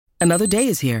Another day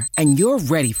is here, and you're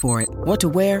ready for it. What to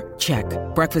wear? Check.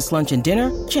 Breakfast, lunch, and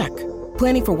dinner? Check.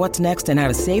 Planning for what's next and how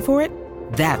to save for it?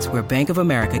 That's where Bank of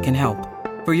America can help.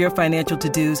 For your financial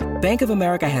to-dos, Bank of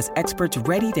America has experts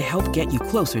ready to help get you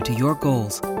closer to your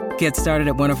goals. Get started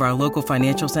at one of our local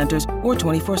financial centers or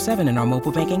 24/7 in our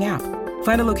mobile banking app.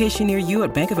 Find a location near you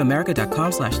at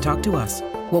bankofamerica.com/talktous.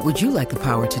 What would you like the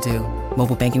power to do?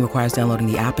 Mobile banking requires downloading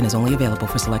the app and is only available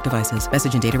for select devices.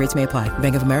 Message and data rates may apply.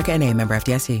 Bank of America N.A., member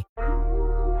FDIC.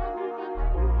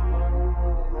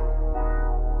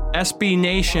 SB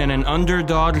Nation and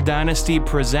Underdog Dynasty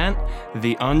present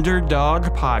the Underdog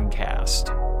Podcast.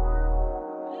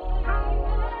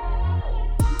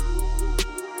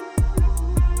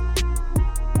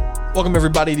 Welcome,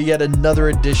 everybody, to yet another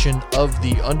edition of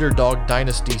the Underdog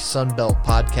Dynasty Sunbelt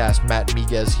Podcast. Matt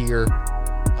Miguez here.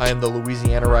 I am the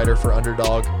Louisiana writer for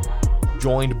Underdog,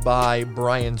 joined by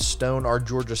Brian Stone, our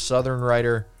Georgia Southern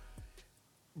writer.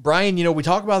 Brian, we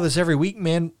talk about this every week,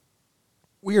 man.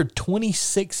 We are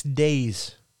 26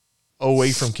 days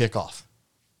away from kickoff.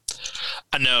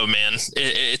 I know, man.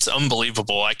 It's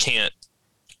unbelievable. I can't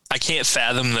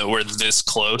fathom that we're this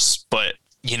close, but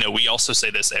we also say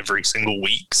this every single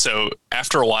week. So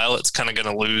after a while, it's kind of going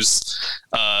to lose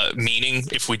meaning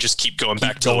if we just keep going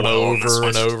back to going over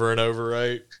and over and over,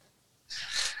 right?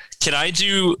 Can I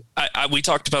do? We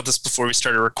talked about this before we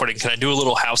started recording. Can I do a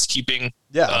little housekeeping?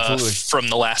 Yeah, absolutely. From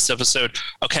the last episode.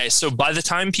 Okay, so by the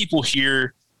time people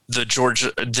hear the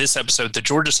Georgia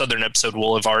Southern episode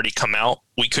will have already come out.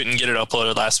 We couldn't get it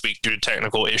uploaded last week due to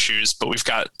technical issues, but we've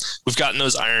gotten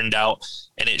those ironed out,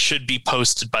 and it should be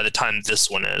posted by the time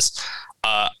this one is.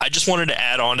 I just wanted to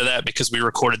add on to that because we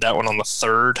recorded that one on the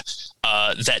 3rd.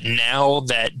 That now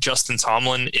that Justin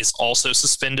Tomlin is also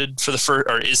suspended for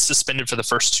the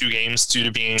first 2 games due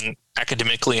to being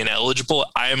academically ineligible,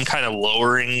 I am kind of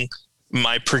lowering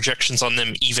my projections on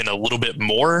them even a little bit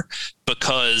more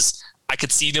because I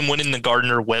could see them winning the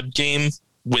Gardner-Webb game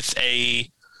with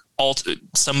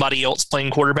somebody else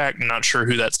playing quarterback. I'm not sure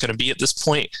who that's going to be at this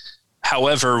point.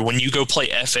 However, when you go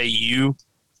play FAU,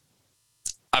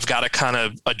 I've got to kind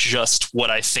of adjust what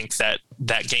I think that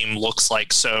game looks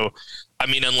like. So, I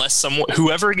mean, unless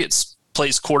whoever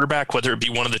plays quarterback, whether it be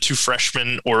one of the 2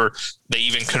 freshmen or they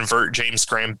even convert James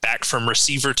Graham back from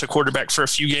receiver to quarterback for a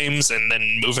few games and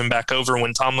then move him back over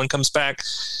when Tomlin comes back,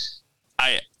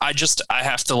 I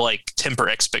have to temper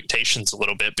expectations a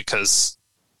little bit because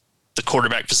the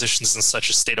quarterback position is in such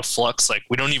a state of flux.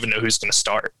 We don't even know who's going to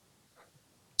start.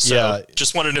 So yeah,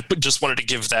 just wanted to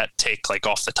give that take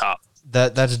off the top.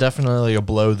 That's definitely a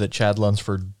blow that Chad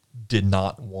Lunsford did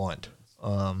not want.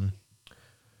 But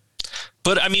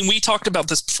I mean, we talked about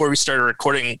this before we started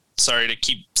recording. Sorry to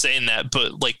keep saying that,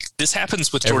 but this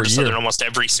happens with Georgia Southern almost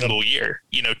every single year.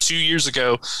 2 years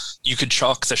ago, you could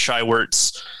chalk the Shai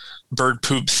Werts bird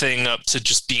poop thing up to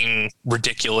just being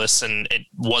ridiculous, and it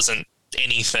wasn't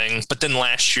anything. But then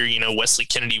last year, Wesley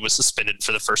Kennedy was suspended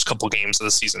for the first couple games of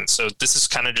the season. So this has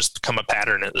kind of just become a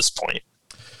pattern at this point.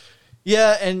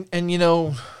 Yeah, and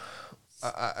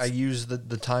I use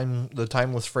the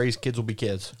timeless phrase "kids will be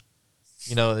kids."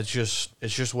 It's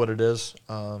just what it is.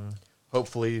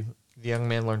 Hopefully, the young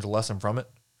man learns a lesson from it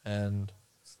and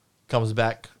comes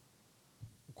back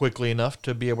quickly enough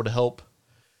to be able to help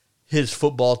his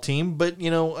football team. But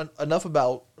enough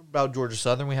about Georgia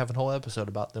Southern. We have a whole episode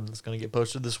about them that's going to get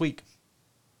posted this week.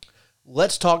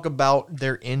 Let's talk about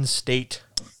their in-state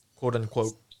quote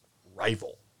unquote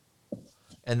rival.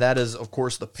 And that is, of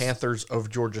course, the Panthers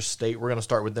of Georgia State. We're going to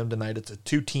start with them tonight. It's a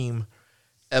 2-team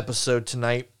episode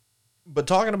tonight. But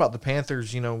talking about the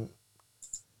Panthers,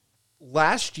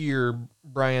 last year,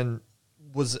 Brian,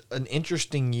 was an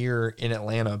interesting year in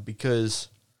Atlanta because,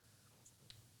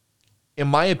 in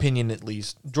my opinion at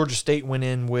least, Georgia State went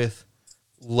in with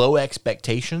low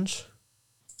expectations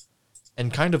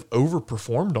and kind of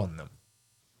overperformed on them.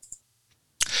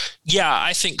 Yeah,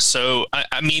 I think so.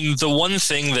 I mean, the one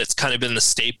thing that's kind of been the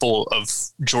staple of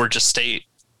Georgia State,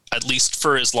 at least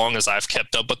for as long as I've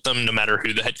kept up with them, no matter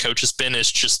who the head coach has been,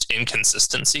 is just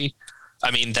inconsistency.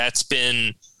 I mean, that's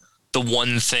been the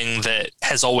one thing that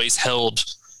has always held,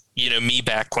 me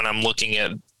back when I'm looking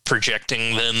at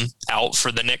projecting them out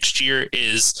for the next year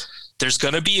is there's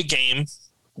going to be a game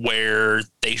where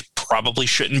they probably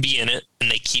shouldn't be in it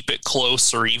and they keep it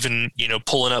close or even,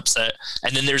 pull an upset.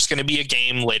 And then there's going to be a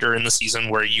game later in the season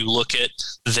where you look at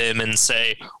them and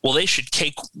say, well, they should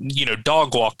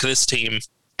dog walk this team.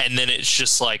 And then it's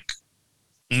just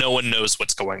No one knows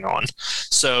what's going on.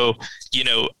 So,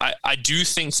 I do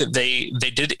think that they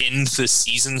did end the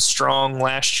season strong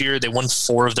last year. They won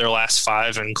 4 of their last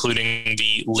 5, including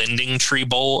the Lending Tree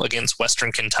Bowl against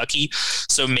Western Kentucky.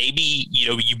 So maybe,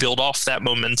 you build off that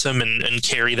momentum and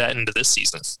carry that into this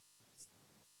season.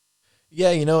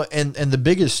 Yeah, and the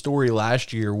biggest story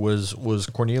last year was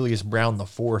Cornelius Brown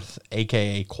IV,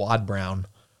 a.k.a. Quad Brown,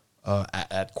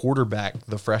 at quarterback,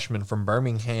 the freshman from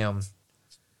Birmingham.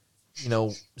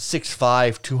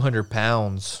 6'5", 200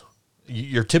 pounds,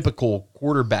 your typical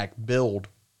quarterback build.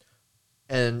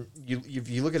 And if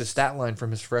you look at a stat line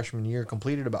from his freshman year,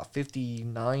 completed about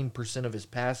 59% of his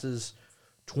passes,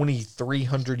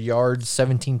 2,300 yards,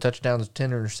 17 touchdowns,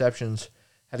 10 interceptions,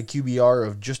 had a QBR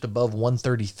of just above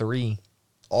 133,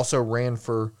 also ran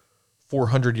for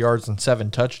 400 yards and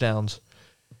 7 touchdowns.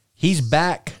 He's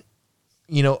back,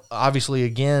 obviously,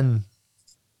 again,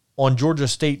 on Georgia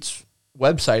State's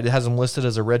website. It has him listed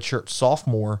as a redshirt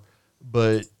sophomore,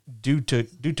 but due to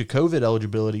COVID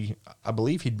eligibility, I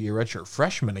believe he'd be a redshirt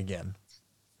freshman again.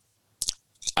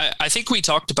 I think we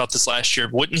talked about this last year.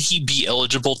 Wouldn't he be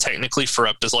eligible technically for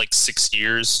up to 6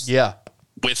 years? Yeah.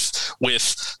 With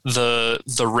the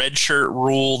redshirt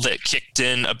rule that kicked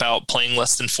in about playing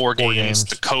less than 4 games,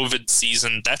 the COVID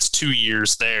season, that's 2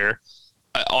 years there.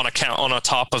 On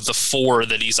top of the 4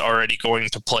 that he's already going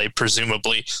to play,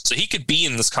 presumably. So he could be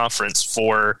in this conference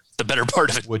for the better part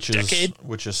of a decade.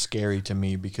 Which is scary to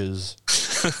me because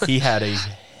he had a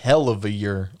hell of a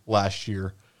year last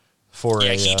year.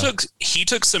 He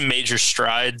took some major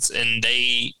strides, and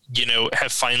they,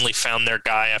 have finally found their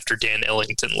guy after Dan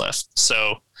Ellington left.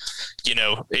 So,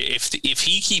 if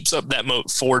he keeps up that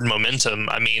forward momentum,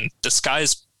 I mean, the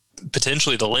sky's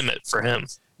potentially the limit for him.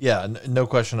 Yeah, no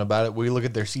question about it. We look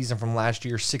at their season from last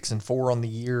year, 6-4 on the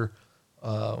year.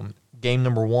 Game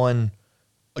number 1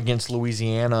 against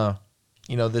Louisiana,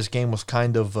 this game was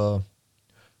kind of a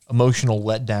emotional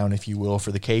letdown, if you will,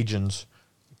 for the Cajuns,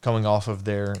 coming off of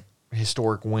their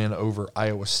historic win over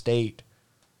Iowa State.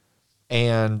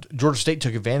 And Georgia State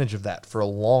took advantage of that for a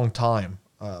long time.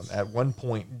 At one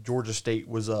point, Georgia State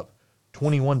was up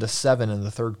 21-7 in the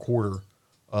third quarter.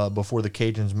 Before the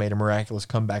Cajuns made a miraculous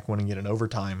comeback, winning it in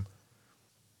overtime.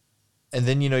 And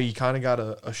then, you kind of got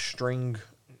a string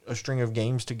of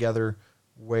games together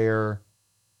where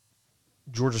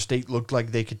Georgia State looked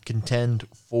like they could contend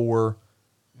for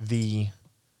the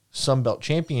Sun Belt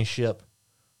Championship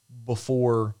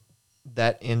before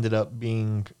that ended up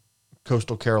being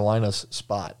Coastal Carolina's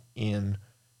spot in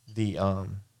the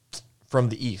from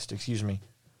the East, excuse me.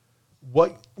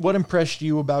 What impressed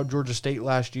you about Georgia State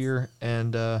last year,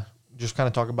 and just kind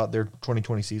of talk about their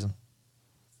 2020 season?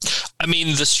 I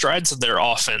mean, the strides that their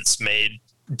offense made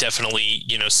definitely,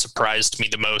 surprised me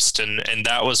the most. And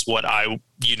that was what I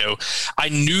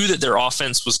knew that their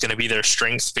offense was going to be their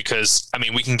strength because, I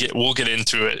mean, we'll get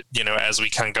into it, as we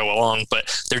kind of go along,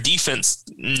 but their defense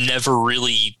never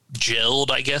really gelled,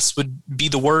 I guess would be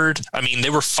the word. I mean, they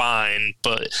were fine,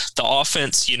 but the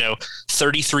offense,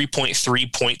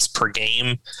 33.3 points per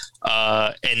game.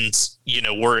 And,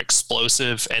 we're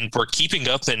explosive and we're keeping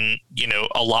up in,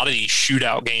 a lot of these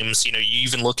shootout games. You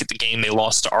even look at the game they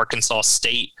lost to Arkansas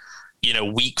State,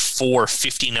 week 4,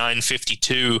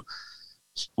 59-52.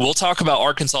 We'll talk about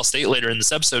Arkansas State later in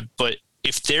this episode, but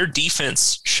if their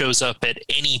defense shows up at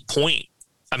any point,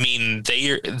 I mean,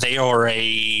 they are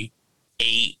a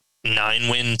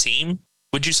 8-9 win team,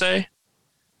 would you say?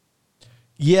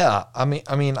 Yeah, I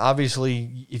mean,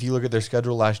 obviously, if you look at their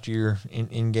schedule last year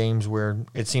in games where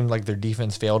it seemed like their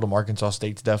defense failed them, Arkansas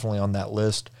State's definitely on that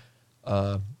list.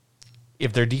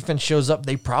 If their defense shows up,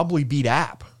 they probably beat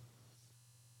App.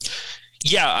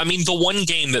 Yeah, I mean, the one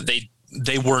game that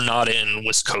they were not in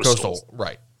was Coastal.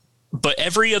 Right. But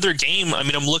every other game, I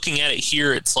mean, I'm looking at it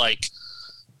here, it's like,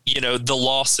 the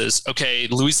losses. Okay,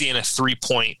 Louisiana 3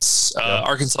 points,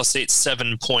 Arkansas State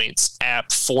 7 points,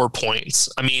 App 4 points.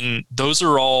 I mean, those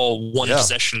are all one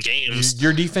possession games.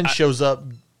 Your defense shows up,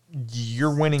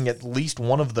 you're winning at least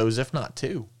one of those, if not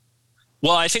 2.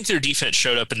 Well, I think their defense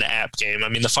showed up in the App game. I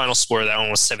mean, the final score of that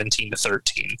one was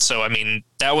 17-13. So, I mean,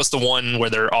 that was the one where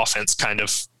their offense kind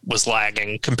of was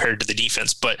lagging compared to the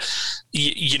defense. But,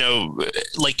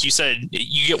 like you said,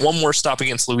 you get one more stop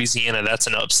against Louisiana, that's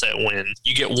an upset win.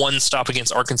 You get one stop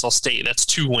against Arkansas State, that's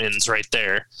 2 wins right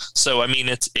there. So, I mean,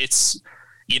 it's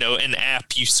an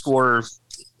App, you score –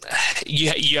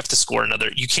 you have to score another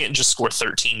 – you can't just score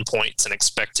 13 points and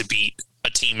expect to beat a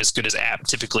team as good as App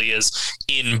typically is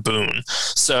in Boone.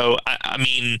 So, I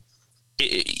mean,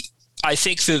 I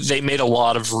think that they made a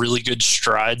lot of really good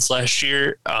strides last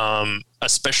year,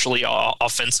 especially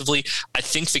offensively. I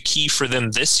think the key for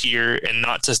them this year, and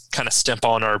not to kind of step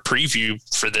on our preview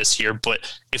for this year,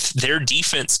 but if their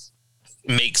defense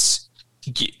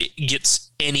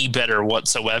gets any better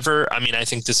whatsoever, I mean, I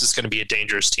think this is going to be a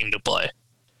dangerous team to play.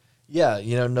 Yeah,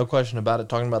 no question about it.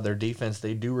 Talking about their defense,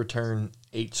 they do return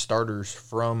 8 starters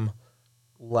from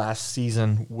last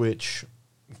season, which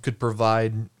could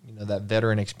provide that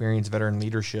veteran experience, veteran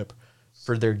leadership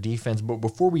for their defense. But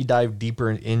before we dive deeper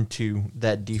into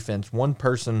that defense, one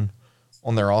person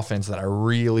on their offense that I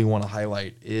really want to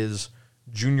highlight is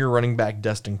junior running back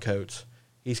Destin Coates.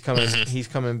 He's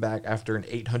coming back after an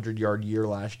 800-yard year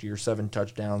last year, 7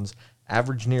 touchdowns,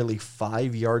 averaged nearly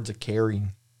 5 yards a carry.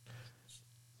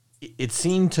 It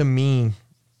seemed to me,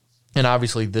 and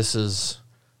obviously this is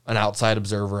an outside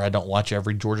observer, I don't watch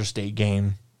every Georgia State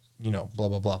game, blah,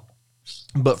 blah, blah.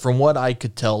 But from what I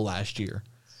could tell last year,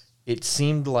 it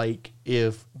seemed like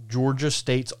if Georgia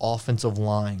State's offensive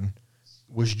line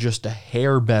was just a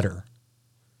hair better,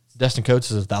 Destin Coates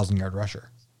is a 1,000-yard rusher.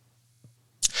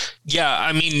 Yeah,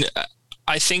 I mean,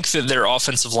 I think that their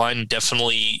offensive line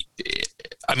definitely,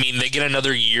 I mean, they get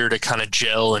another year to kind of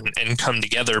gel and come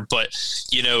together. But,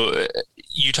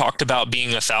 you talked about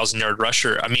being a 1,000-yard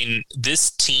rusher. I mean,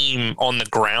 this team on the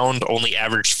ground only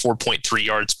averaged 4.3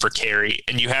 yards per carry,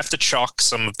 and you have to chalk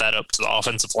some of that up to the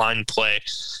offensive line play.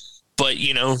 But,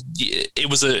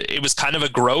 it was kind of a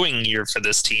growing year for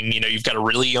this team. You've got a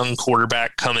really young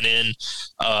quarterback coming in,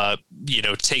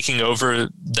 taking over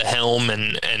the helm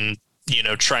and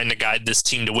trying to guide this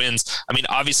team to wins. I mean,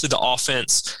 obviously the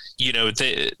offense, they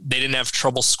didn't have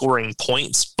trouble scoring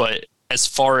points, but as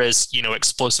far as,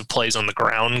 explosive plays on the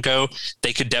ground go,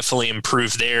 they could definitely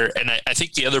improve there. And I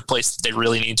think the other place that they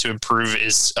really need to improve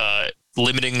is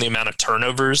limiting the amount of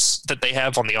turnovers that they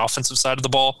have on the offensive side of the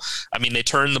ball. I mean, they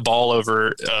turned the ball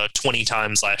over 20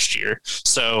 times last year.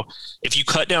 So if you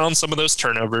cut down on some of those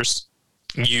turnovers,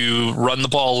 you run the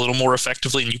ball a little more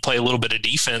effectively, and you play a little bit of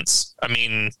defense, I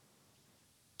mean,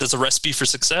 there's a recipe for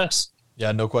success.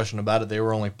 Yeah, no question about it. They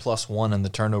were only +1 in the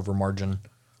turnover margin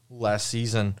last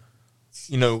season.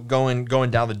 Going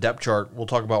down the depth chart, we'll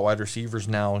talk about wide receivers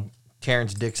now.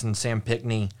 Terrence Dixon, Sam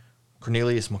Pinkney,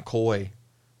 Cornelius McCoy,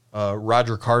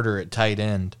 Roger Carter at tight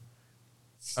end.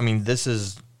 I mean, this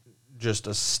is just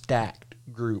a stacked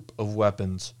group of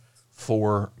weapons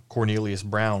for Cornelius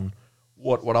Brown.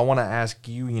 What I want to ask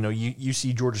you, you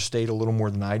see Georgia State a little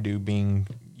more than I do, being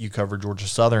you cover Georgia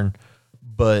Southern,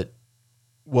 but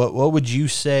what would you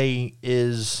say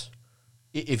is,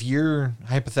 if you're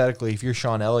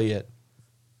Sean Elliott,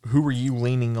 who are you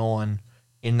leaning on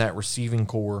in that receiving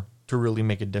core to really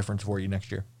make a difference for you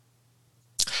next year?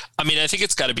 I mean, I think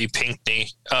it's got to be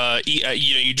Pinkney.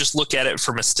 You just look at it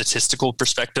from a statistical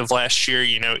perspective last year.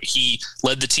 He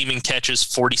led the team in catches,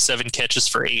 47 catches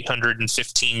for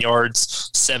 815 yards,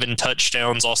 7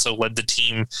 touchdowns, also led the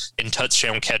team in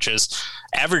touchdown catches,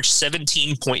 averaged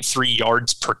 17.3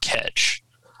 yards per catch.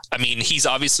 I mean, he's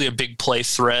obviously a big play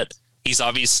threat. He's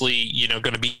obviously,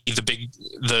 going to be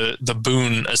the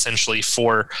boon essentially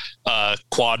for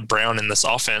Quad Brown in this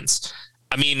offense.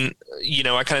 I mean,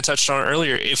 I kind of touched on it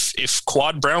earlier. If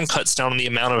Quad Brown cuts down on the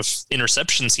amount of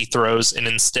interceptions he throws and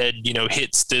instead,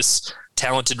 hits this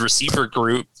talented receiver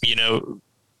group,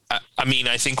 I mean,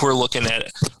 I think we're looking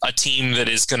at a team that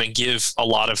is going to give a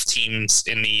lot of teams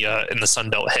in the Sun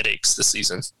Belt headaches this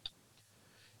season.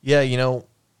 Yeah,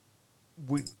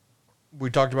 we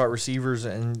talked about receivers,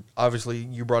 and obviously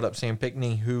you brought up Sam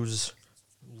Pinkney, who's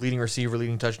leading receiver,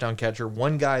 leading touchdown catcher.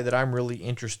 One guy that I'm really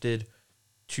interested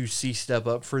to see step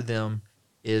up for them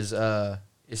is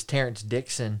Terrence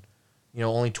Dixon.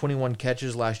 Only 21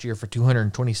 catches last year for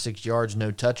 226 yards,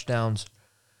 no touchdowns.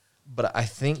 But I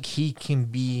think he can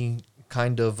be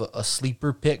kind of a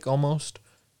sleeper pick almost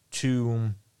to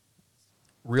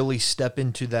really step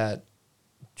into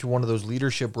one of those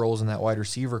leadership roles in that wide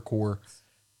receiver core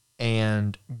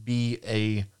and be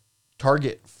a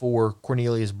target for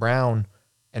Cornelius Brown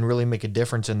and really make a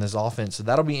difference in this offense. So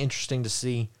that'll be interesting to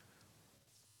see.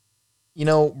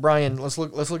 Brian, let's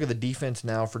look at the defense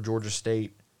now for Georgia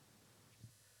State.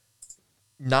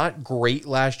 Not great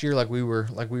last year, like we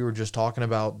were just talking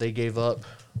about. They gave up.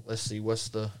 Let's see,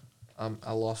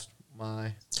 I lost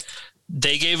my.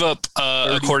 They gave up,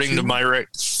 according to my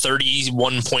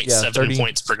 31.7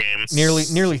 points per game.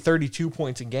 Nearly 32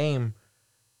 points a game.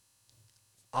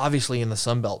 Obviously, in the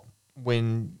Sun Belt,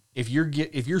 if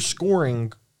you're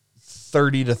scoring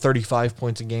 30 to 35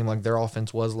 points a game like their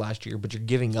offense was last year, but you're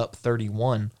giving up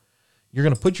 31, you're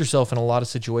going to put yourself in a lot of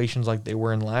situations like they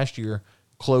were in last year,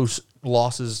 close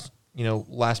losses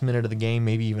last minute of the game,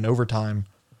 maybe even overtime.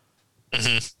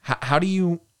 Mm-hmm. How do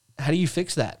you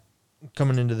fix that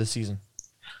coming into the season?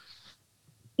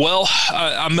 Well,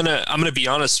 I'm gonna be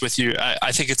honest with you.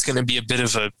 I think it's gonna be a bit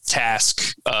of a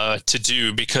task to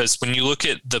do, because when you look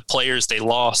at the players they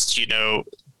lost,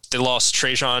 they lost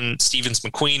Trajan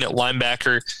Stevens-McQueen at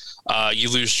linebacker. You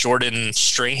lose Jordan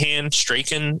Strahan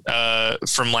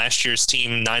from last year's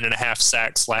team, 9.5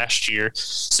 sacks last year.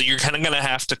 So you're kind of going to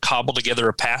have to cobble together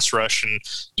a pass rush. And,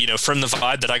 from the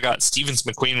vibe that I got,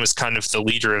 Stevens-McQueen was kind of the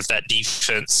leader of that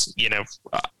defense.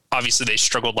 Obviously they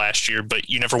struggled last year, but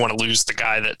you never want to lose the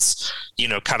guy that's,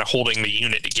 kind of holding the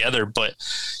unit together. But,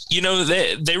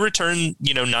 they return,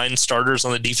 9 starters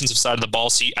on the defensive side of the ball.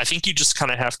 So I think you just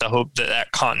kind of have to hope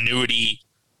that continuity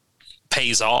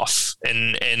pays off,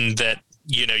 and that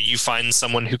you find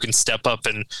someone who can step up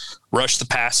and rush the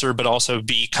passer, but also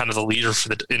be kind of the leader for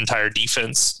the entire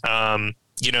defense.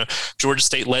 Georgia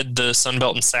State led the Sun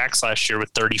Belt in sacks last year with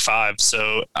 35.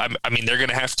 So I mean, they're going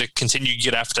to have to continue to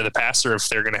get after the passer if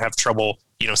they're going to have trouble,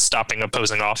 stopping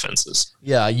opposing offenses.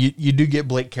 Yeah, you do get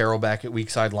Blake Carroll back at weak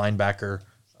side linebacker,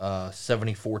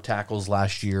 74 tackles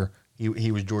last year.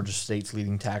 He was Georgia State's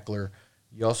leading tackler.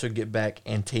 You also get back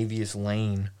Antavius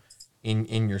Lane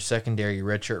in your secondary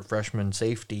redshirt freshman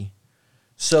safety.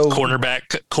 So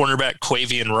cornerback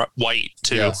Quavian White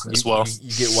too, as well.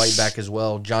 You get White back as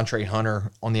well. John Trey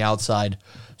Hunter on the outside.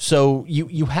 So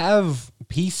you have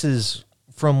pieces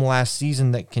from last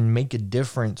season that can make a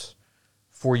difference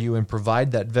for you and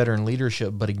provide that veteran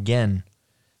leadership. But again,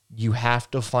 you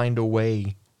have to find a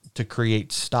way to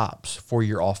create stops for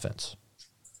your offense.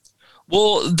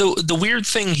 Well, the weird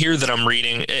thing here that I'm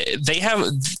reading,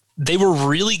 they were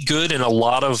really good in a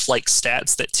lot of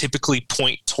stats that typically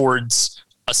point towards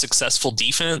a successful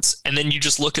defense, and then you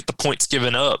just look at the points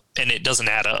given up and it doesn't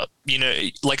add up.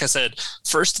 Like I said,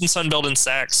 first in Sun Belt in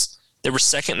sacks, they were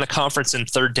second in the conference in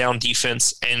third down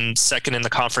defense and second in the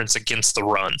conference against the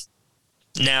run.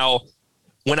 Now,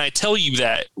 when I tell you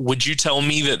that, would you tell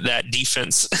me that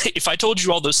defense, if I told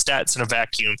you all those stats in a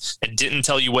vacuum and didn't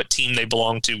tell you what team they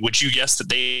belonged to, would you guess that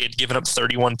they had given up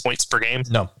 31 points per game?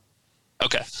 No.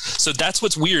 Okay. So that's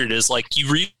what's weird is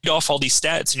you read off all these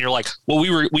stats and you're like, well,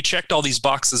 we checked all these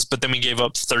boxes, but then we gave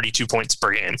up 32 points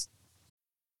per game.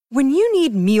 When you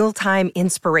need mealtime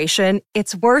inspiration,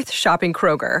 it's worth shopping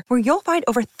Kroger, where you'll find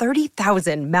over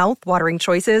 30,000 mouth-watering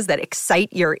choices that excite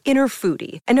your inner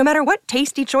foodie. And no matter what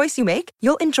tasty choice you make,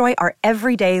 you'll enjoy our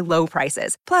everyday low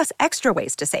prices, plus extra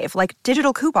ways to save, like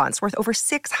digital coupons worth over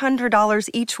 $600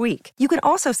 each week. You can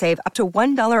also save up to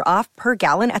 $1 off per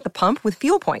gallon at the pump with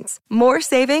fuel points. More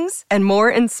savings and more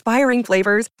inspiring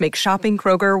flavors make shopping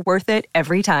Kroger worth it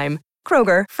every time.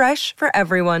 Kroger, fresh for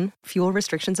everyone. Fuel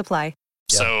restrictions apply.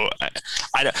 So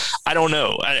I don't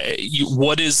know.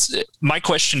 What is my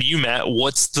question to you, Matt?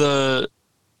 What's the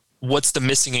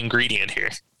missing ingredient here?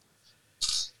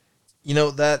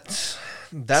 That's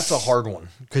a hard one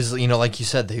because like you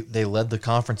said, they led the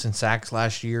conference in sacks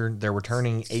last year. They're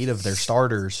returning 8 of their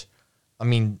starters. I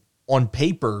mean, on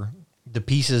paper, the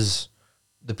pieces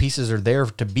are there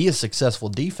to be a successful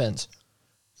defense,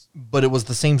 but it was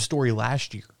the same story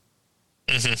last year.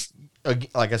 Mm-hmm.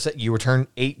 Like I said, you return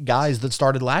 8 guys that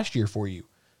started last year for you.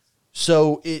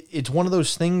 So it's one of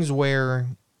those things where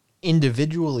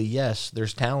individually, yes,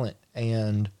 there's talent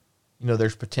and,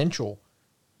 there's potential.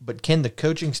 But can the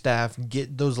coaching staff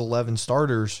get those 11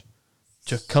 starters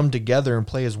to come together and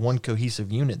play as one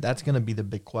cohesive unit? That's going to be the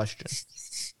big question.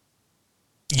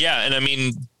 Yeah, and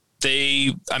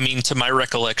to my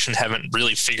recollection, haven't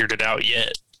really figured it out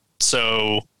yet.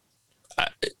 So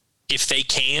if they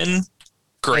can,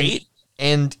 great.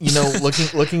 And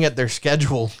looking at their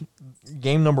schedule,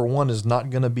 game number 1 is not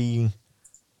going to be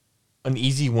an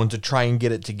easy one to try and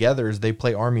get it together as they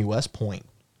play Army West Point.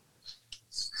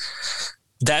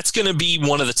 That's going to be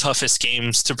one of the toughest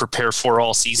games to prepare for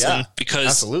all season because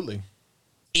absolutely.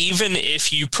 Even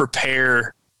if you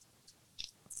prepare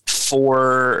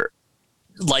for,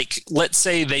 let's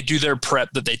say they do their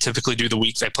prep that they typically do the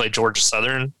week they play Georgia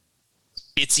Southern,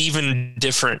 it's even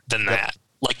different than that.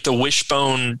 The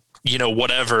wishbone,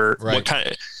 whatever, right. What kind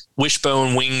of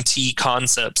wishbone wing tee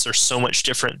concepts are so much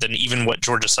different than even what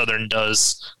Georgia Southern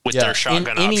does with their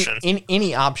shotgun option.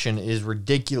 Any option is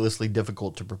ridiculously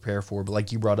difficult to prepare for, but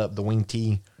like you brought up, the wing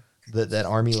tee that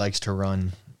Army likes to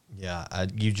run,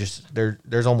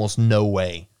 there's almost no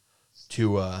way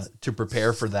to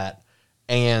prepare for that.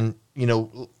 And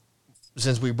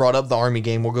since we brought up the Army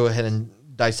game, we'll go ahead and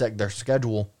dissect their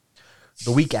schedule.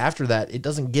 The week after that, it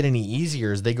doesn't get any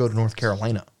easier as they go to North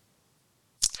Carolina.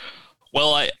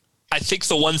 Well, I think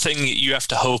the one thing that you have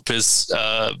to hope is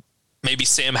maybe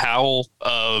Sam Howell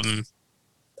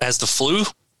has the flu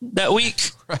that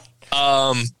week. Right.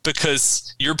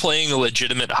 Because you're playing a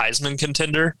legitimate Heisman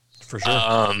contender. For sure.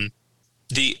 But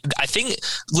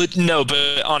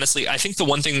honestly, I think the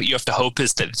one thing that you have to hope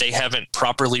is that they haven't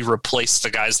properly replaced the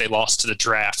guys they lost to the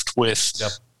draft with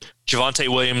Javonte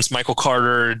Williams, Michael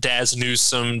Carter, Daz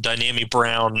Newsome, Dynami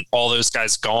Brown, all those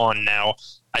guys gone now.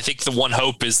 I think the one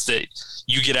hope is that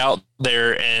you get out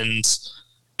there and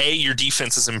A, your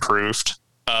defense is improved,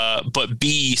 but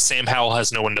B, Sam Howell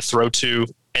has no one to throw to,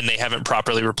 and they haven't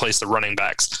properly replaced the running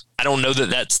backs. I don't know that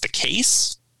that's the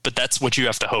case, but that's what you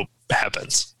have to hope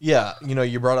happens. Yeah,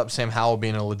 you brought up Sam Howell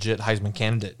being a legit Heisman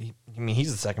candidate.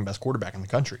 He's the second best quarterback in the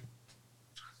country,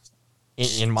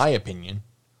 in my opinion,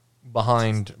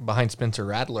 behind Spencer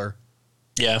Rattler.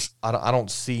 Yeah, I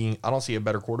don't see a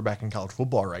better quarterback in college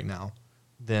football right now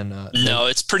than. No,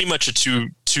 it's pretty much a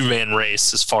two-man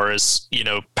race as far as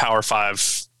Power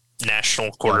 5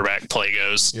 national quarterback play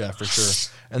goes. Yeah, for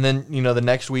sure. And then the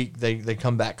next week they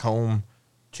come back home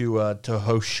to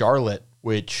host Charlotte,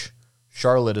 which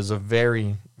Charlotte is a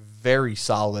very, very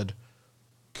solid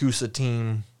CUSA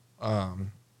team.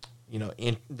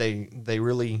 They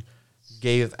really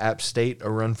gave App State a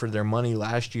run for their money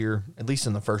last year, at least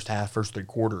in the first three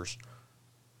quarters.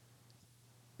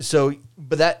 So,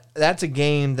 but that's a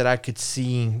game that I could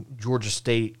see Georgia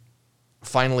State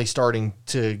finally starting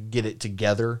to get it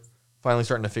together, finally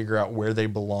starting to figure out where they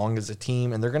belong as a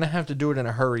team, and they're going to have to do it in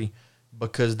a hurry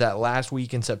because that last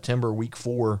week in September, week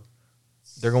 4,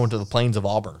 they're going to the Plains of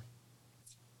Auburn.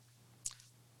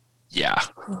 Yeah.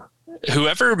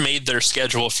 Whoever made their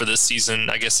schedule for this season,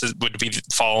 I guess it would be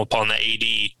fall upon the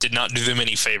AD, did not do them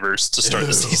any favors to start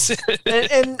the season.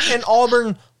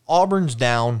 and Auburn's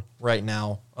down right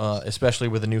now, especially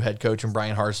with a new head coach and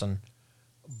Brian Harsin.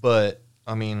 But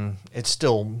it's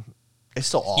still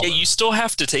Auburn. Yeah, you still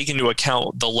have to take into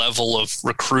account the level of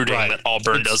recruiting that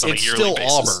Auburn does on a yearly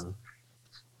basis. Auburn.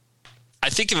 I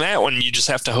think in that one, you just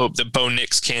have to hope that Bo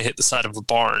Nix can't hit the side of a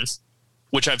barn,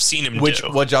 which I've seen him do. What I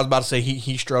was about to say,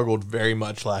 he struggled very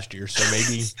much last year, so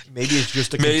maybe it's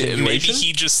just a continuation.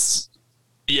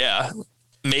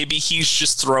 Maybe he's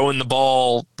just throwing the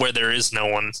ball where there is no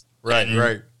one.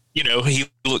 Right. He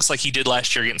looks like he did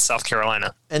last year against South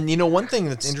Carolina. And one thing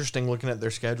that's interesting looking at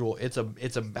their schedule, it's a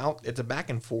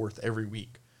back and forth every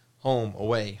week. Home,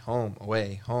 away, home,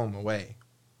 away, home, away.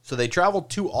 So they travel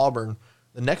to Auburn.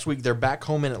 The next week they're back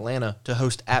home in Atlanta to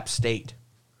host App State.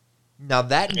 Now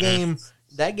that game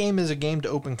is a game to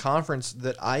open conference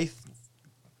that I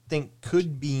think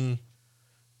could be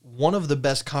one of the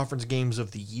best conference games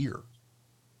of the year.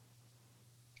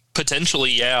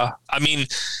 Potentially, yeah.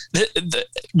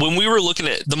 When we were looking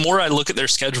at, the more I look at their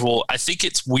schedule, I think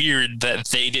it's weird that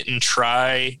they didn't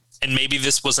try, and maybe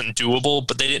this wasn't doable,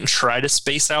 but they didn't try to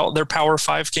space out their Power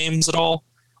 5 games at all,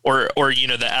 or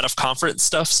the out of conference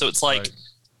stuff. So it's like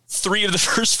 3 of the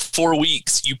first 4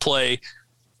 weeks you play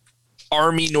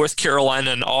Army, North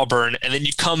Carolina, and Auburn, and then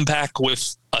you come back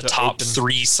with a top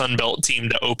 3 Sun Belt team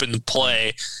to open the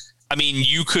play.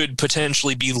 You could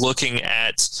potentially be looking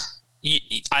at,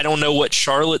 I don't know what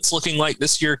Charlotte's looking like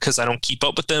this year because I don't keep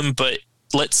up with them, but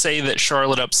let's say that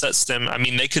Charlotte upsets them.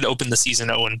 They could open the season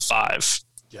 0-5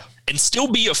 and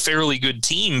still be a fairly good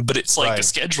team, but it's like the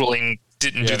scheduling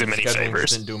didn't do them any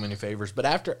favors. Didn't do them any favors. But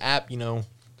after App,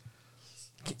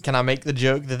 can I make the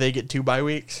joke that they get 2 bye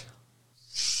weeks?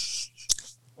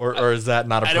 Or is that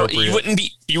not appropriate?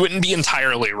 You wouldn't be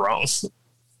entirely wrong.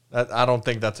 I don't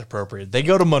think that's appropriate. They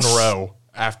go to Monroe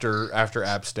after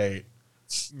App State.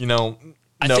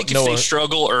 I think if they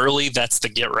struggle early, that's the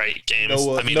get right game.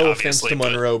 No offense to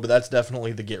Monroe, but that's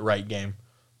definitely the get right game.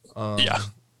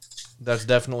 That's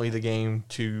definitely the game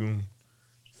to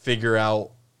figure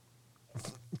out,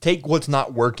 take what's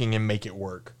not working and make it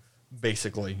work,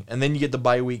 basically. And then you get the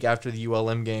bye week after the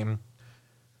ULM game.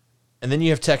 And then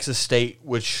you have Texas State,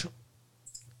 which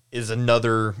is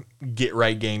another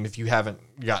get-right game if you haven't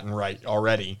gotten right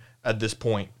already at this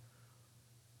point.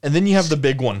 And then you have the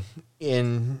big one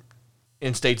in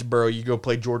Statesboro. You go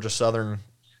play Georgia Southern.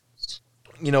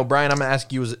 Brian, I'm going to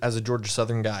ask you as a Georgia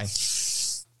Southern guy,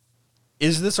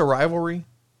 is this a rivalry?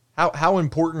 How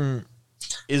important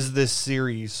is this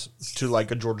series to like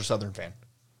a Georgia Southern fan?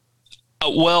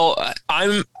 Well,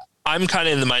 I'm kind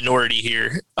of in the minority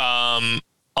here.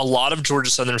 A lot of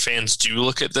Georgia Southern fans do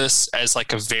look at this as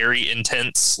like a very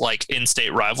intense, like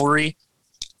in-state rivalry.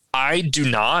 I do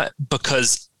not,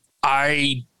 because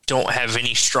I don't have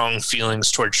any strong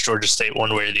feelings towards Georgia State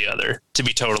one way or the other, to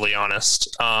be totally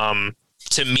honest.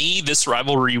 To me, this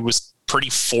rivalry was pretty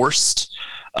forced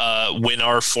when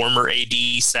our former AD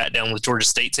sat down with Georgia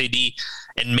State's AD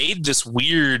and made this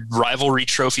weird rivalry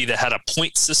trophy that had a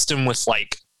point system with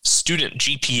like student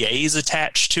GPAs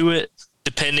attached to it,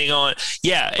 depending on,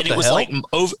 and it was hell? like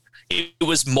over. It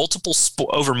was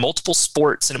over multiple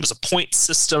sports, and it was a point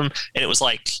system, and it was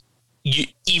like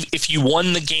if you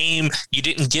won the game, you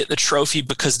didn't get the trophy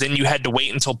because then you had to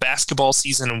wait until basketball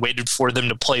season and waited for them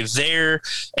to play there,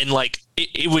 and like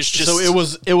it was just so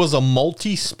it was a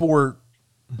multi-sport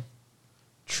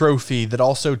trophy that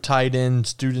also tied in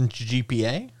student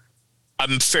GPA.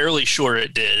 I'm fairly sure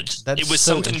it did. That's it was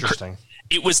so something interesting.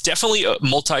 It was definitely a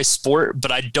multi-sport,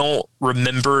 but I don't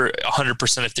remember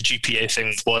 100% if the GPA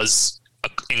thing was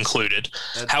included.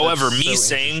 However, me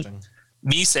saying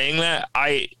that,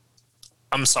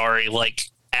 I'm sorry, like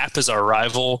App is our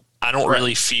rival. I don't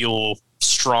really feel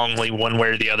strongly one way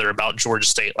or the other about Georgia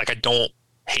State. Like, I don't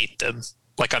hate them.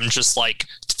 Like, I'm just like,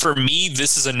 for me,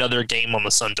 this is another game on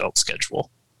the Sun Belt schedule.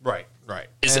 Right.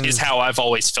 Is how I've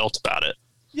always felt about it.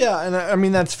 Yeah, and I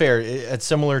mean, that's fair. It's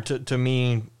similar to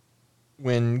me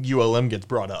when ULM gets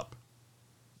brought up.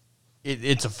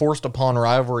 It's a forced upon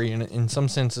rivalry in some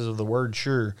senses of the word.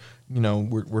 Sure,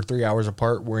 we're 3 hours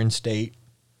apart. We're in state.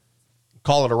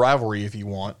 Call it a rivalry if you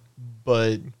want,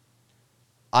 but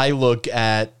I look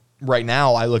at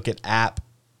App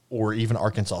or even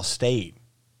Arkansas State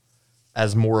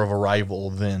as more of a rival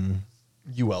than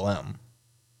ULM.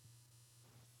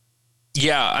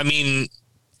 Yeah, I mean,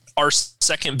 our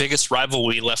second biggest rival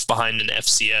we left behind in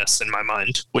FCS in my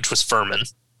mind, which was Furman.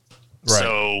 Right.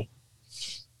 So,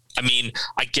 I mean,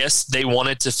 I guess they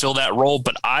wanted to fill that role,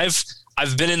 but I've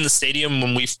been in the stadium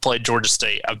when we've played Georgia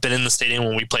State. I've been in the stadium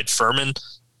when we played Furman.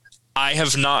 I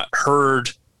have not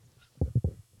heard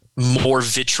more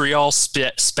vitriol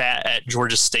spat at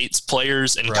Georgia State's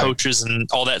players and coaches and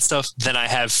all that stuff than I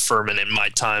have Furman in my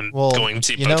time going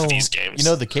to both of these games.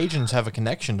 The Cajuns have a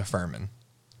connection to Furman.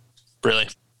 Really?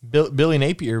 Billy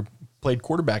Napier played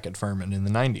quarterback at Furman in the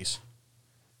 90s.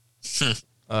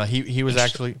 He was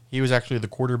actually the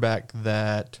quarterback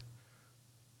that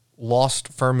lost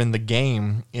Furman the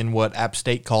game in what App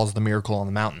State calls the Miracle on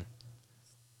the Mountain.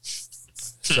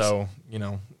 So,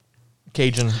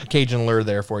 Cajun lure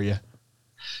there for you.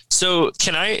 So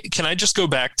can I just go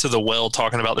back to the Well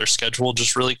talking about their schedule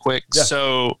just really quick? Yeah.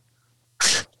 So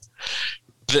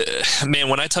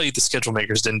when I tell you the schedule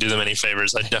makers didn't do them any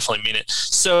favors, I definitely mean it.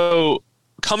 So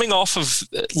coming off of,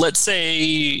 let's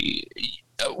say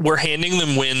we're handing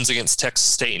them wins against Texas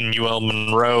State and UL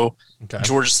Monroe,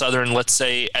 Georgia Southern, let's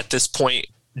say at this point,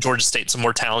 Georgia State's a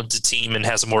more talented team and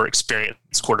has a more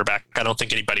experienced quarterback. I don't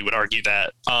think anybody would argue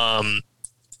that.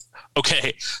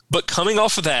 Okay, but coming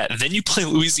off of that, then you play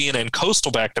Louisiana and Coastal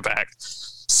back-to-back.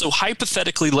 So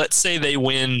hypothetically, let's say they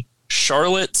win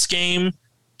Charlotte's game,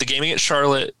 the game against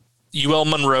Charlotte, UL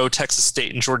Monroe, Texas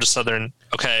State, and Georgia Southern.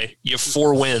 Okay, you have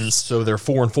 4 wins. So they're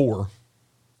 4-4.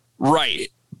 Right.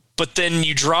 But then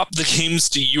you drop the games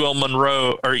to UL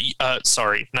Monroe, or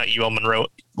not UL Monroe,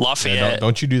 Lafayette. Yeah,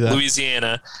 don't you do that.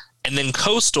 Louisiana, and then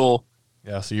Coastal.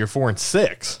 Yeah, so you're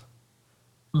 4-6.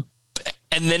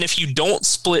 And then if you don't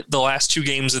split the last 2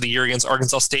 games of the year against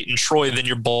Arkansas State and Troy, then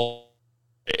you're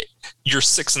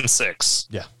 6-6.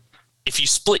 Yeah. If you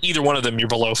split either one of them, you're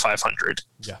below 500.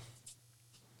 Yeah.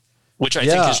 Which I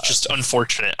think is just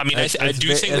unfortunate. I mean, I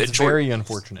do think it's very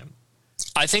unfortunate.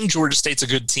 I think Georgia State's a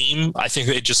good team. I think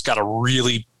they just got a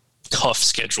really tough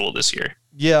schedule this year.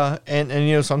 Yeah,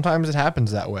 and sometimes it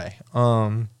happens that way.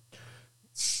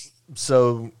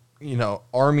 So,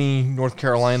 Army, North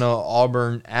Carolina,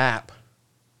 Auburn, App,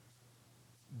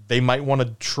 they might want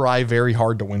to try very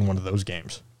hard to win one of those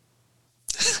games.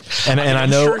 And I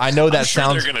know that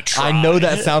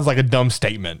sounds like a dumb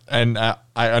statement, and I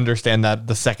understand that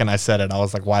the second I said it, I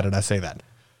was like, why did I say that?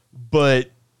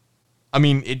 But I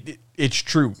mean, it's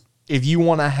true. If you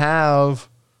want to have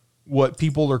what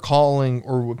people are calling,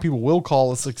 or what people will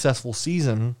call, a successful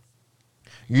season,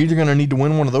 you're either going to need to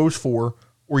win one of those 4,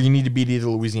 or you need to beat either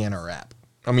Louisiana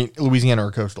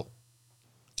or Coastal.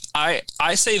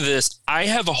 I say this, I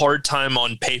have a hard time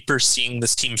on paper seeing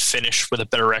this team finish with a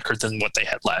better record than what they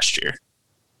had last year.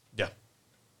 Yeah.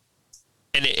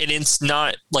 And it's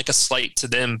not like a slight to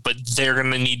them, but they're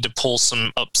going to need to pull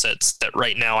some upsets that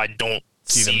right now I don't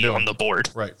see on the board.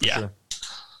 Right.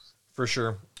 For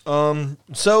sure.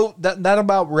 So that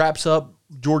about wraps up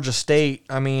Georgia State.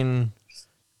 I mean,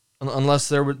 unless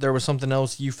there was something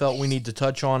else you felt we need to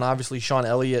touch on. Obviously, Sean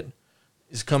Elliott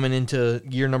is coming into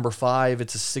year number 5.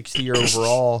 It's a 6th year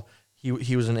overall.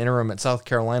 He was an interim at South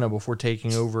Carolina before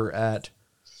taking over at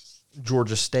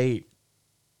Georgia State.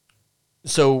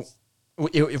 So,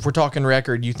 if we're talking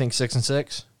record, you think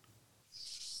 6-6?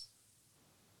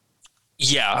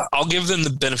 Yeah, I'll give them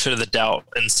the benefit of the doubt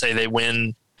and say they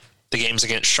win the games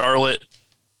against Charlotte,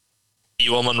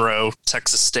 UL Monroe,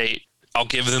 Texas State. I'll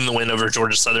give them the win over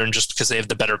Georgia Southern just because they have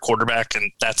the better quarterback,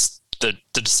 and that's the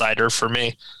decider for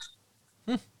me.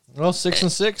 Well,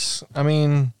 6-6. I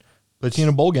mean, puts you in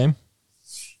a bowl game.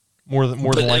 More than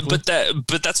likely.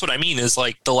 But that's what I mean is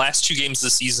like the last 2 games of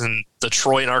the season, the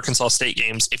Troy and Arkansas State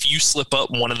games. If you slip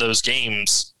up one of those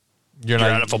games, you're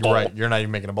out of a bowl. Right. You're not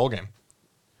even making a bowl game.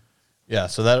 Yeah,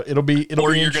 so that it'll be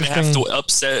or you're going to have to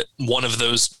upset one of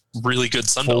those really good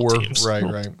Sun Belt teams.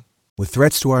 Right. With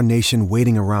threats to our nation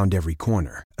waiting around every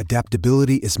corner,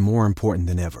 adaptability is more important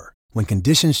than ever. When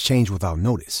conditions change without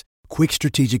notice, quick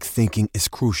strategic thinking is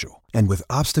crucial. And with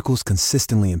obstacles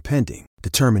consistently impending,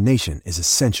 determination is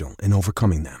essential in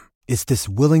overcoming them. It's this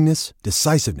willingness,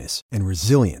 decisiveness, and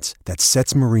resilience that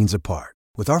sets Marines apart.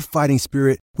 With our fighting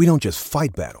spirit, we don't just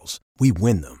fight battles, we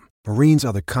win them. Marines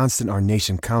are the constant our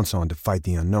nation counts on to fight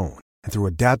the unknown. And through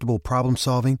adaptable problem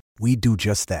solving, we do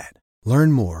just that.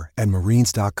 Learn more at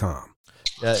marines.com.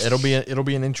 Yeah, it'll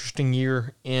be an interesting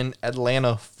year in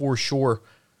Atlanta for sure.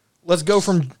 Let's go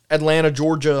from Atlanta,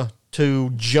 Georgia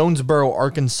to Jonesboro,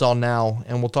 Arkansas now,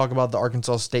 and we'll talk about the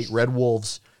Arkansas State Red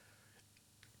Wolves.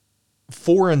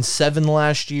 4-7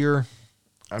 last year.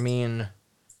 I mean,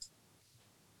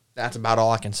 that's about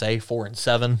all I can say.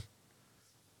 4-7.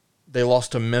 They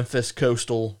lost to Memphis,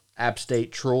 Coastal, App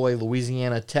State, Troy,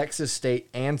 Louisiana, Texas State,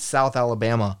 and South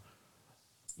Alabama.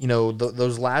 You know,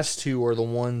 those last 2 are the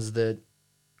ones that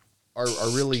are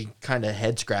really kind of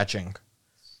head scratching.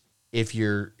 If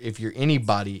you're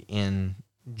anybody in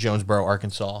Jonesboro,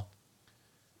 Arkansas.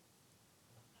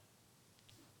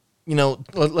 You know,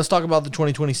 let's talk about the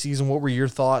 2020 season. What were your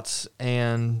thoughts?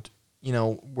 And, you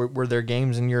know, were there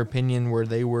games, in your opinion, where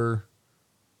they were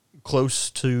close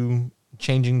to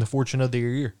changing the fortune of their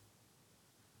year?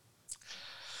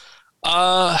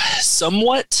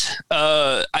 Somewhat.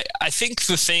 I think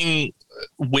the thing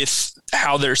with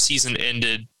how their season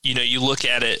ended, you know, you look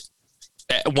at it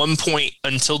at one point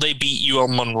until they beat UL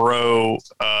Monroe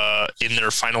in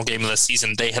their final game of the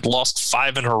season, they had lost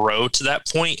 5 in a row to that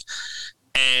point.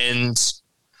 And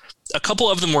a couple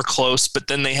of them were close, but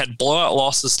then they had blowout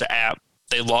losses to App.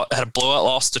 They had a blowout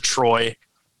loss to Troy.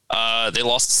 They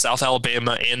lost to South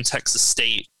Alabama and Texas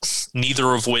State,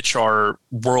 neither of which are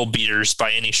world beaters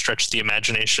by any stretch of the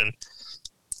imagination.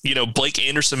 You know, Blake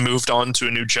Anderson moved on to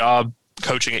a new job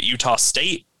coaching at Utah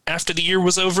State after the year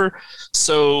was over.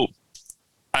 So,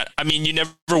 I mean, you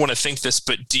never want to think this,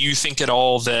 but do you think at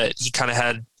all that he kind of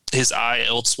had his eye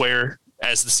elsewhere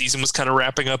as the season was kind of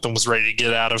wrapping up and was ready to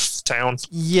get out of town?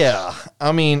 Yeah.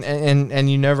 I mean,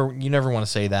 and you never want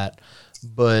to say that.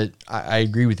 But I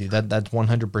agree with you. That's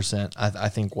 100%. I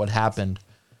think what happened,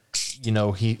 you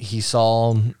know, he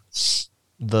saw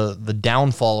the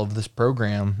downfall of this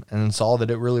program and saw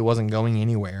that it really wasn't going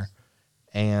anywhere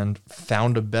and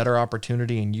found a better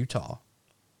opportunity in Utah.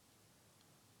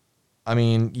 I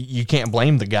mean, you can't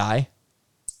blame the guy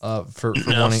for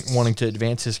wanting to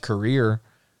advance his career.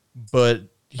 But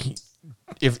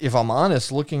if I'm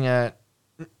honest, looking at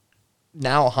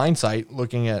now hindsight,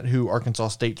 looking at who Arkansas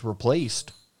State's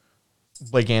replaced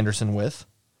Blake Anderson with,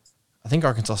 I think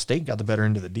Arkansas State got the better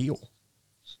end of the deal.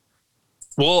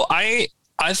 Well, I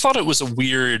thought it was a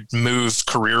weird move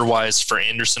career-wise for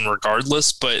Anderson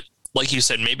regardless, but like you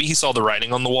said, maybe he saw the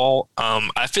writing on the wall.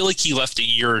 I feel like he left a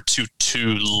year or two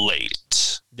too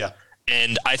late. Yeah.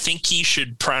 And I think he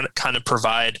should kind of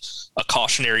provide a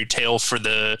cautionary tale for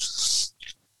the,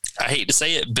 I hate to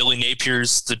say it, Billy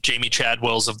Napier's, the Jamie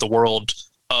Chadwells of the world,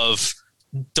 of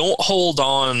don't hold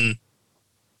on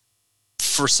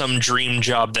for some dream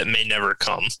job that may never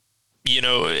come. You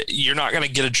know, you're not going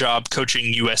to get a job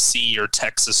coaching USC or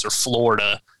Texas or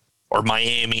Florida or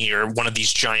Miami or one of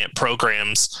these giant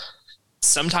programs.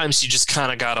 Sometimes you just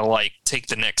kind of got to like take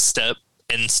the next step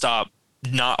and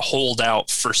not hold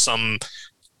out for some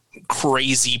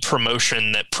crazy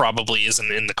promotion that probably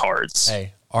isn't in the cards.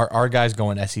 Hey, our guy's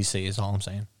going SEC is all I'm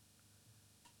saying.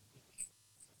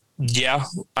 Yeah.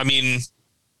 I mean,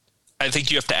 I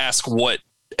think you have to ask what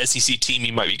SEC team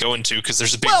you might be going to, because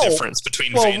there's a big difference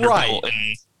between Vanderbilt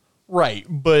and... Right,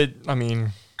 but, I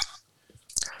mean,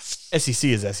 SEC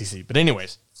is SEC. But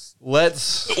anyways,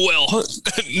 let's... Well,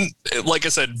 like I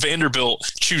said,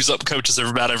 Vanderbilt chews up coaches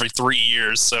about every 3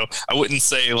 years, so I wouldn't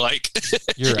say, like,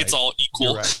 it's all equal.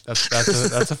 You're right.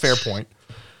 That's a fair point.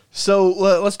 So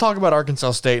let's talk about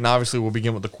Arkansas State, and obviously we'll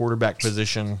begin with the quarterback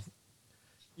position.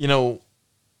 You know,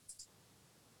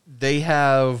 they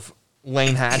have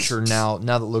Lane Hatcher now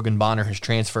that Logan Bonner has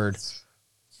transferred.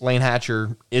 Lane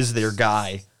Hatcher is their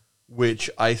guy, which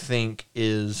I think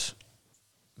is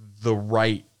the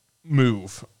right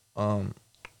move.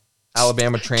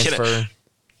 Alabama transfer.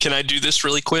 Can I do this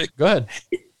really quick? Go ahead.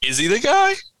 Is he the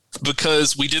guy?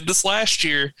 Because we did this last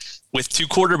year with 2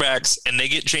 quarterbacks, and they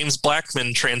get James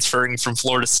Blackman transferring from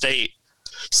Florida State.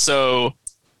 So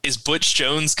is Butch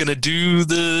Jones going to do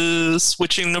the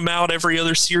switching them out every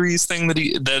other series thing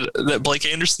that Blake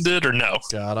Anderson did, or no?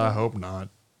 God, I hope not.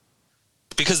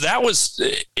 Because it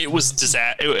was a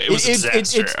disaster.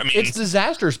 I mean, it's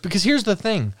disastrous because here's the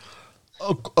thing: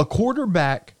 a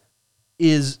quarterback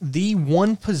is the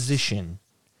one position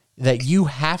that you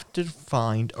have to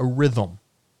find a rhythm.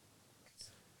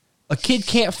 A kid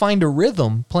can't find a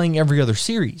rhythm playing every other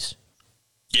series.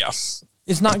 Yeah,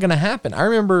 it's not going to happen. I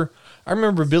remember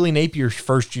Billy Napier's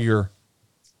first year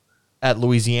at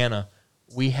Louisiana.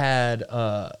 We had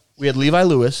Levi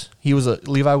Lewis.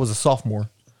 Levi was a sophomore,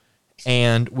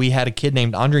 and we had a kid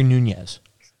named Andre Nunez.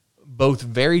 Both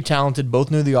very talented, both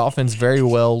knew the offense very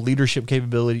well, leadership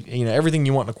capability, everything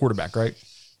you want in a quarterback, right?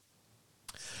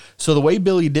 So the way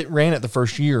Billy ran it the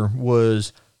first year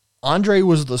was Andre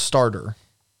was the starter,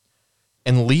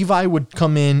 and Levi would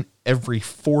come in every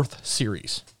 4th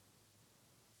series.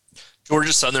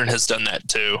 Georgia Southern has done that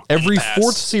too. Every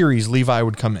 4th series, Levi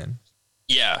would come in.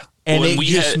 Yeah. And it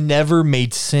just never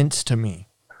made sense to me.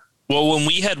 Well, when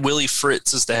we had Willie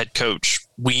Fritz as the head coach,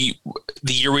 the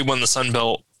year we won the Sun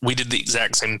Belt, we did the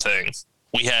exact same thing.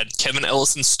 We had Kevin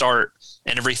Ellison start,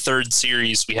 and every 3rd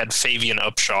series, we had Fabian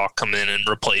Upshaw come in and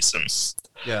replace him.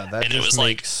 Yeah, that and just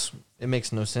it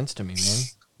makes no sense to me, man.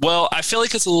 Well, I feel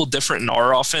like it's a little different in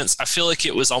our offense. I feel like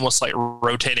it was almost like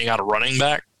rotating out a running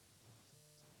back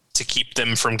to keep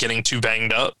them from getting too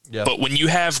banged up. Yep. But when you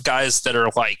have guys that are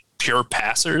like pure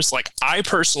passers, like I'm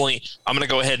going to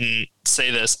go ahead and say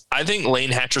this. I think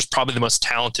Lane Hatcher's probably the most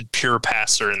talented pure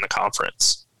passer in the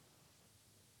conference.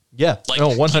 Yeah, like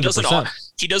 100%.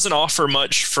 He doesn't offer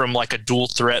much from like a dual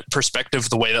threat perspective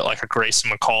the way that like a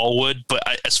Grayson McCall would. But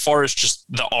as far as just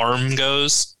the arm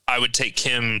goes, I would take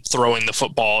him throwing the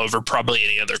football over probably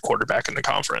any other quarterback in the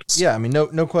conference. Yeah, I mean,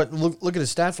 no question. Look at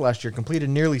his stats last year. Completed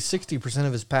nearly 60%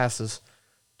 of his passes,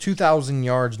 2,000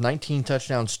 yards, 19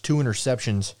 touchdowns, 2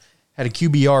 interceptions. Had a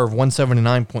QBR of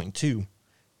 179.2,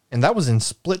 and that was in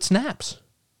split snaps.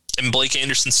 And Blake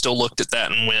Anderson still looked at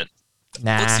that and went,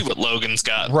 nah. Let's see what Logan's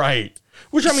got. Right.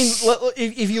 Which, I mean,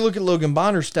 if you look at Logan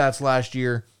Bonner's stats last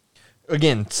year,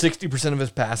 again, 60% of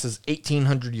his passes,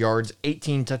 1,800 yards,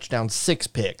 18 touchdowns, 6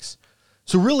 picks.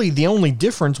 So really, the only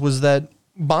difference was that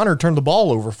Bonner turned the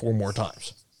ball over 4 more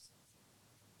times.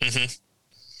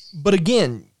 Mm-hmm. But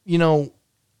again,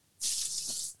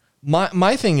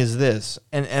 my thing is this,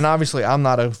 and obviously I'm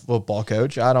not a football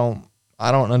coach. I don't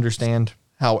understand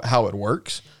how it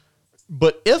works.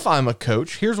 But if I'm a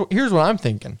coach, here's what I'm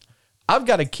thinking. I've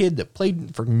got a kid that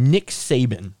played for Nick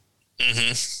Saban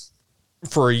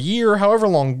for a year, however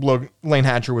long Lane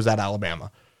Hatcher was at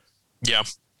Alabama. Yeah.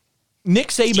 Nick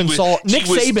Saban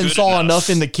saw enough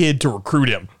in the kid to recruit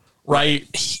him, right?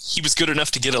 He was good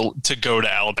enough to go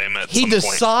to Alabama at some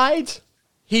point.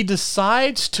 He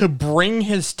decides to bring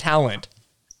his talent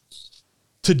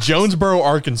to Jonesboro,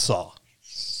 Arkansas.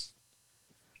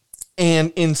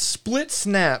 And in split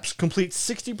snaps, completes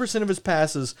 60% of his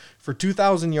passes for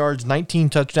 2,000 yards, 19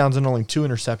 touchdowns, and only 2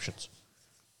 interceptions.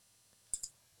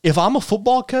 If I'm a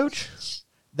football coach,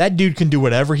 that dude can do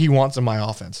whatever he wants in my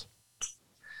offense.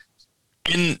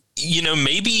 And,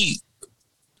 maybe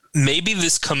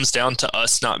this comes down to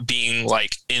us not being,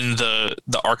 like, in the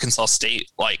Arkansas State,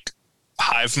 like,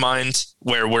 hive mind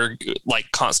where we're like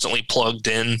constantly plugged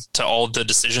in to all the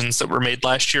decisions that were made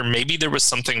last year. Maybe there was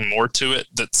something more to it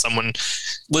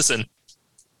that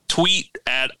tweet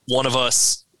at one of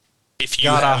us.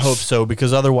 I hope so,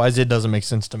 because otherwise it doesn't make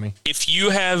sense to me. If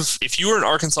you're an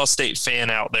Arkansas State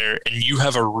fan out there and you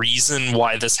have a reason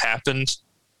why this happened,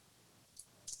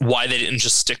 why they didn't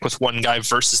just stick with one guy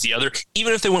versus the other,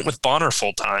 even if they went with Bonner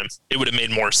full time, it would have made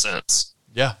more sense.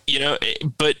 Yeah.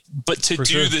 But to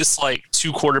do this like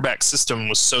 2 quarterback system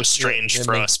was so strange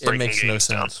for us breaking games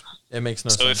down. It makes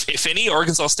no sense. So if any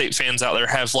Arkansas State fans out there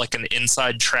have like an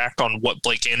inside track on what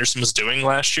Blake Anderson was doing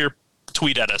last year,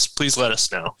 tweet at us. Please let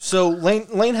us know. So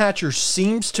Lane Hatcher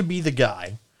seems to be the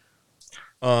guy.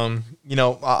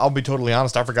 I'll be totally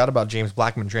honest. I forgot about James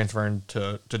Blackman transferring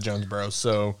to Jonesboro.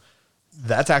 So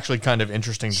that's actually kind of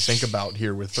interesting to think about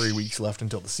here with 3 weeks left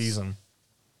until the season.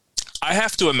 I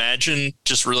have to imagine,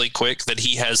 just really quick, that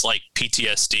he has like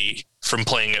PTSD from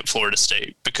playing at Florida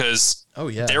State, because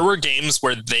there were games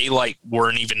where they like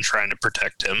weren't even trying to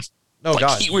protect him. Oh, like,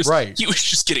 God, he was right. He was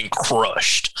just getting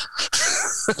crushed.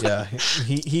 Yeah,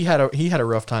 he had a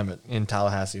rough time in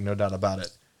Tallahassee, no doubt about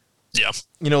it. Yeah.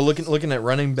 Looking at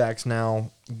running backs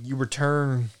now, you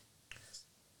return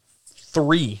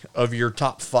 3 of your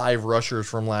top 5 rushers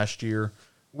from last year,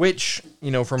 which,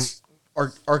 from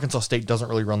Arkansas State doesn't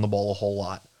really run the ball a whole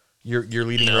lot. Your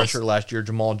leading rusher last year,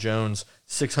 Jamal Jones,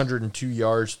 602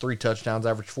 yards, 3 touchdowns,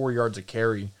 averaged 4 yards a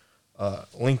carry.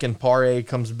 Lincoln Paré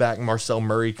comes back. Marcel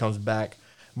Murray comes back.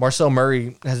 Marcel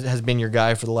Murray has been your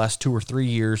guy for the last 2 or 3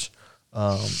 years.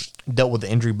 Dealt with the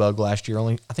injury bug last year.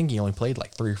 I think he only played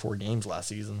like 3 or 4 games last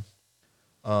season.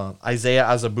 Isaiah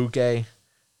Azubuike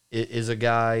is a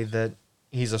guy that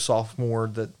he's a sophomore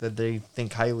that they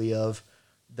think highly of,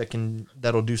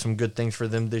 that'll do some good things for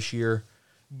them this year.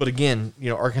 But again,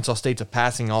 Arkansas State's a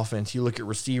passing offense. You look at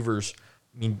receivers.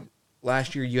 I mean,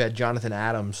 last year you had Jonathan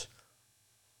Adams,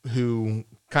 who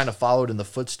kind of followed in the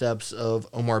footsteps of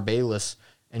Omar Bayless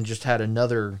and just had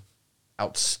another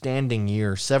outstanding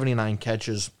year. 79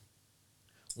 catches,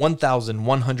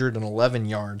 1,111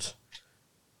 yards,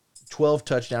 12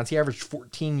 touchdowns. He averaged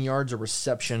 14 yards a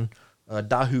reception.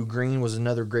 Dahu Green was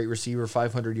another great receiver,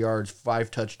 500 yards,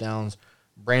 5 touchdowns.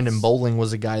 Brandon Bowling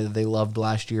was a guy that they loved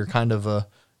last year, kind of a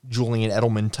Julian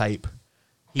Edelman type.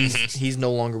 He's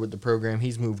no longer with the program.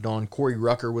 He's moved on. Corey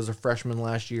Rucker was a freshman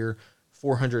last year,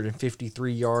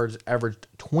 453 yards, averaged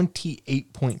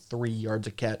 28.3 yards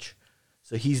a catch.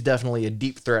 So he's definitely a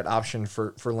deep threat option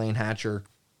for Lane Hatcher.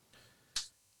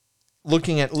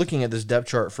 Looking at this depth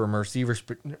chart from a receiver's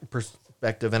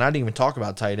perspective, and I didn't even talk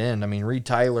about tight end. I mean, Reed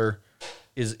Tyler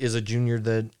is a junior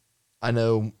that I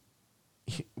know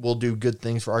will do good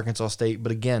things for Arkansas State.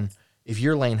 But again, if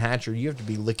you're Lane Hatcher, you have to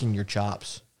be licking your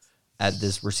chops at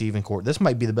this receiving court. This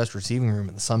might be the best receiving room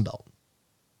in the Sun Belt.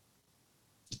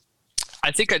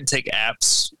 I think I'd take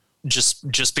Apps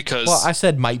just because. Well, I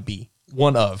said might be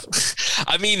one of.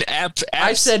 I mean, Apps.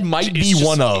 I said might be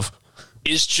one of.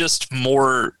 Is just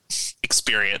more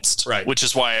experienced, right? Which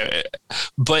is why.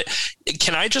 But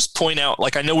can I just point out,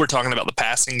 like, I know we're talking about the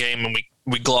passing game and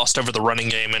we glossed over the running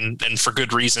game and for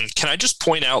good reason. Can I just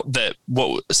point out that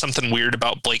something weird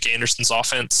about Blake Anderson's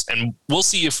offense, and we'll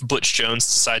see if Butch Jones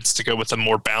decides to go with a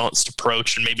more balanced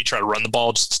approach and maybe try to run the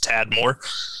ball just a tad more.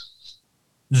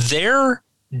 They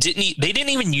didn't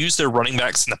even use their running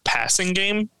backs in the passing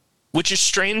game, which is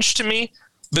strange to me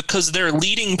because their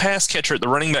leading pass catcher at the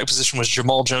running back position was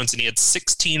Jamal Jones, and he had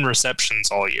 16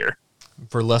 receptions all year.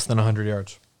 For less than 100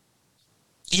 yards.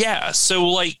 Yeah, so,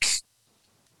 like,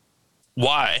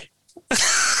 why?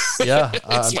 Yeah.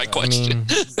 That's my question. I mean,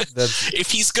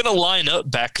 if he's going to line up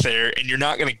back there and you're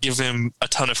not going to give him a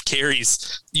ton of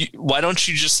carries, why don't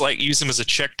you just, like, use him as a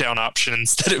check down option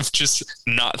instead of just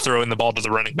not throwing the ball to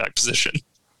the running back position?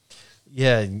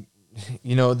 Yeah.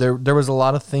 There was a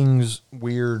lot of things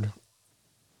weird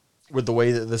with the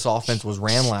way that this offense was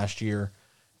ran last year.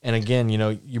 And again,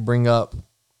 you bring up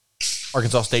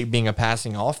Arkansas State being a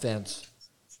passing offense.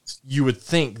 You would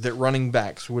think that running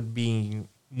backs would be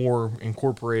more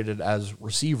incorporated as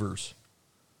receivers.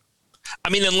 I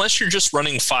mean, unless you're just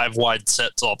running 5 wide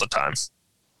sets all the time.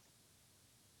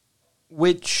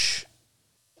 Which,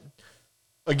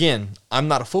 again, I'm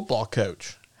not a football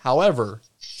coach. However,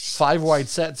 5 wide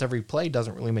sets every play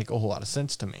doesn't really make a whole lot of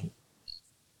sense to me.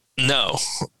 No.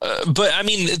 But, I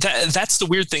mean, that's the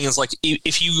weird thing is, like,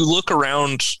 if you look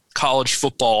around college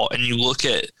football and you look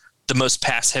at the most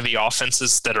pass-heavy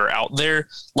offenses that are out there,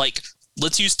 like,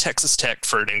 let's use Texas Tech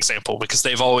for an example because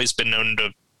they've always been known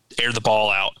to air the ball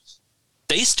out.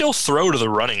 They still throw to the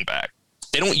running back.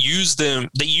 They don't use them.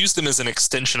 They use them as an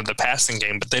extension of the passing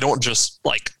game, but they don't just,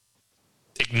 like,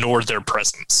 ignore their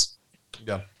presence.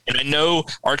 Yeah. And I know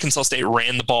Arkansas State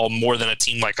ran the ball more than a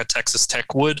team like a Texas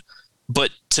Tech would,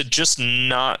 but to just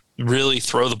not really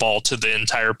throw the ball to the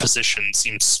entire position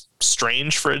seems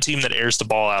strange for a team that airs the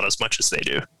ball out as much as they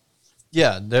do.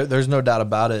 Yeah, there's no doubt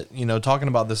about it. Talking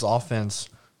about this offense,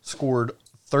 scored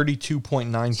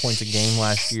 32.9 points a game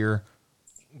last year,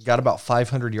 got about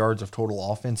 500 yards of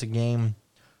total offense a game.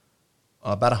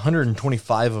 About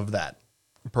 125 of that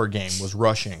per game was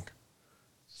rushing.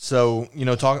 So,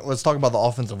 let's talk about the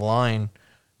offensive line.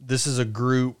 This is a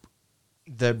group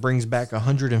that brings back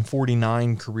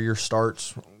 149 career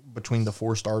starts between the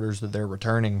 4 starters that they're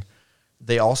returning.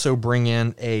 They also bring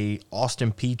in a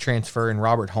Austin Peay transfer in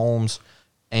Robert Holmes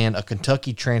and a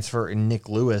Kentucky transfer in Nick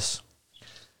Lewis.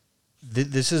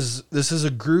 This is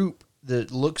a group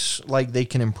that looks like they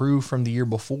can improve from the year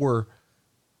before.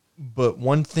 But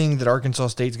one thing that Arkansas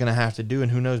State's going to have to do,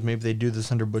 and who knows, maybe they do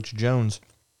this under Butch Jones,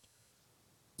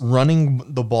 running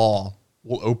the ball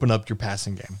will open up your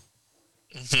passing game.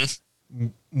 Mm-hmm.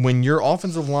 When your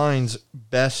offensive line's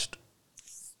best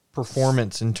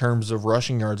performance in terms of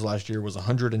rushing yards last year was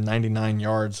 199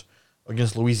 yards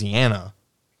against Louisiana,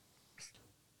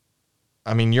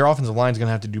 I mean, your offensive line's going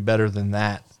to have to do better than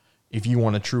that. if you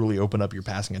want to truly open up your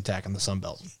passing attack in the Sun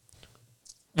Belt.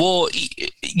 Well,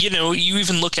 you know, you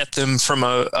even look at them from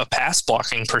a pass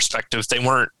blocking perspective. They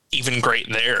weren't even great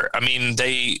there. I mean,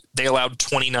 they allowed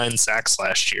 29 sacks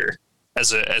last year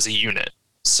as a unit.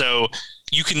 So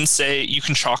you can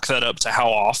chalk that up to how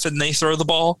often they throw the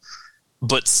ball,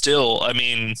 but still, I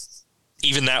mean,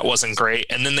 even that wasn't great.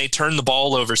 And then they turned the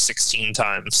ball over 16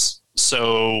 times.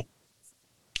 So,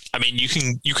 I mean,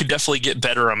 you could definitely get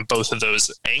better on both of those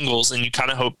angles, and you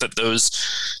kind of hope that those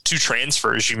two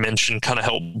transfers you mentioned kind of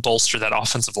help bolster that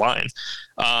offensive line.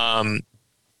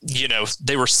 You know,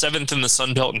 they were 7th in the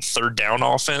Sun Belt in third down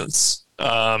offense.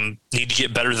 Need to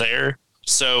get better there.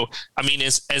 So, I mean,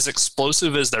 as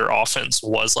explosive as their offense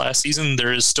was last season,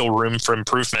 there is still room for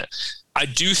improvement. I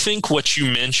do think what you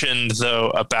mentioned, though,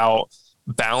 about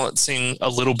balancing a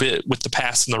little bit with the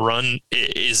pass and the run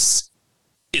is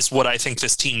what I think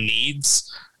this team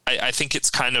needs. I think it's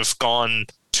kind of gone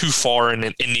too far in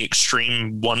the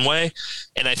extreme one way.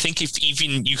 And I think if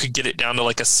even you could get it down to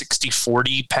like a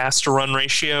 60-40 pass to run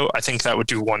ratio, I think that would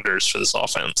do wonders for this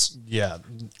offense. Yeah.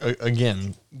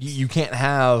 Again, you can't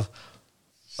have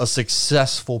a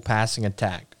successful passing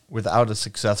attack without a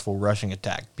successful rushing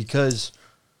attack because,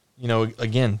 you know,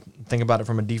 again, think about it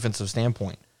from a defensive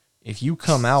standpoint. If you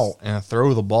come out and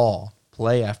throw the ball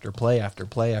play after play after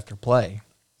play after play,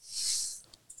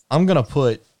 I'm going to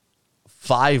put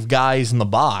 5 guys in the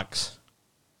box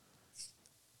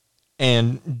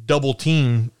and double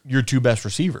team your 2 best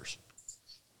receivers.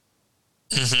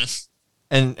 Mm-hmm.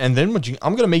 And then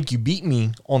I'm going to make you beat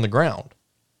me on the ground.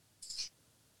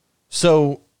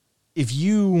 So if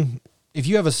you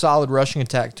have a solid rushing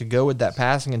attack to go with that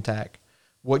passing attack,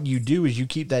 what you do is you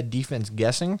keep that defense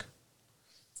guessing,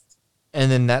 and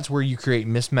then that's where you create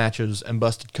mismatches and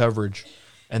busted coverage,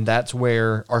 and that's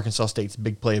where Arkansas State's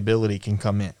big playability can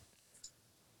come in.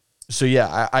 So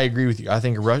yeah, I agree with you. I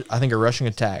think a rushing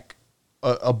attack,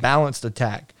 a balanced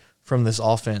attack from this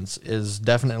offense is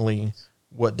definitely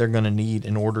what they're going to need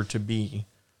in order to be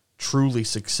truly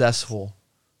successful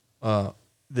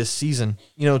this season.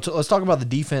 You know, let's talk about the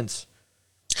defense.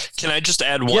 Can I just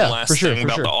add one last thing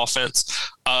about the offense?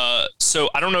 So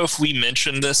I don't know if we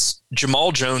mentioned this.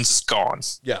 Jamal Jones is gone.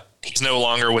 Yeah. He's no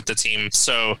longer with the team.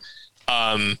 So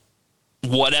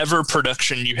whatever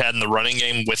production you had in the running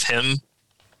game with him,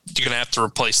 you're going to have to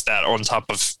replace that on top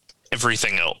of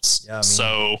everything else. Yeah, I mean,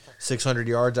 so 600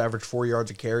 yards, average 4 yards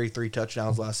a carry, 3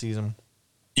 touchdowns last season.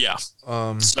 Yeah.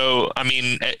 So, I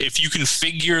mean, if you can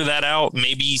figure that out,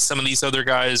 maybe some of these other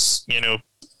guys, you know,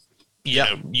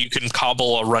 you can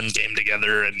cobble a run game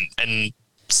together and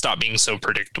stop being so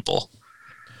predictable.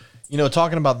 You know,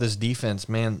 talking about this defense,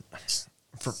 man,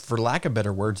 for lack of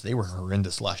better words, they were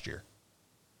horrendous last year.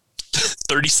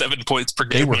 37 points per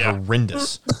game. They were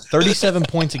horrendous. 37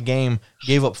 points a game,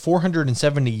 gave up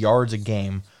 470 yards a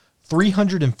game.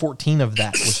 314 of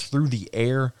that was through the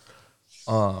air.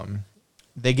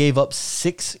 They gave up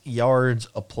 6 yards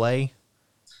a play,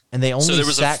 and they only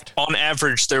sacked. On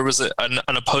average, there was an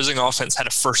opposing offense had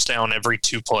a first down every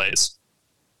 2 plays.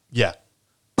 Yeah,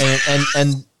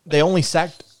 and they only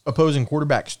sacked opposing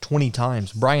quarterbacks 20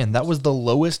 times. Brian, that was the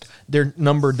lowest their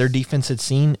defense had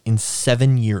seen in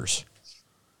 7 years.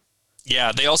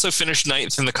 Yeah, they also finished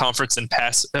 9th in the conference in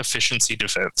pass efficiency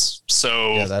defense.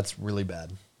 So yeah, that's really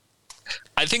bad.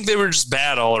 I think they were just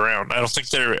bad all around. I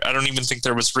don't even think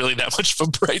there was really that much of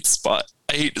a bright spot.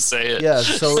 I hate to say it. Yeah,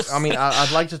 so I mean,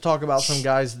 I'd like to talk about some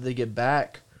guys that they get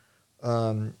back.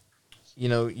 You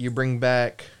know, you bring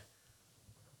back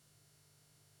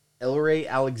Elray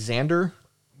Alexander,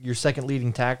 your second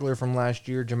leading tackler from last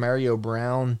year, Jamario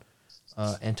Brown,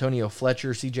 Antonio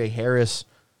Fletcher, C.J. Harris.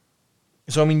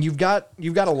 So I mean, you've got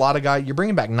a lot of guys. You're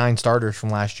bringing back 9 starters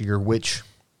from last year, which,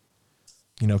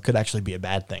 you know, could actually be a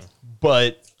bad thing.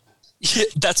 But yeah,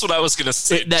 that's what I was going to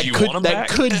say. That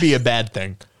could be a bad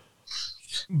thing.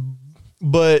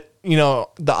 But, you know,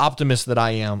 the optimist that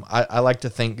I am, I like to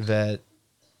think that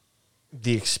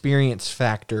the experience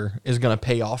factor is going to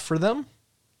pay off for them.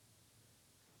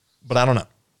 But I don't know.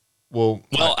 Well,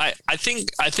 I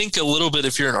think a little bit,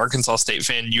 if you're an Arkansas State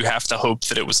fan, you have to hope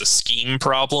that it was a scheme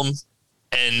problem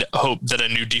and hope that a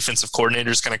new defensive coordinator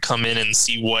is going to come in and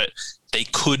see what they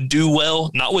could do well,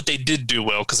 not what they did do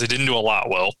well, because they didn't do a lot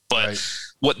well, but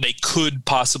what they could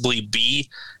possibly be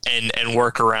and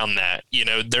work around that. You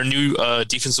know, their new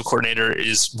defensive coordinator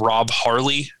is Rob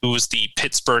Harley, who was the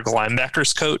Pittsburgh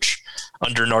linebackers coach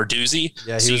under Narduzzi.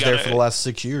 Yeah, he was there for the last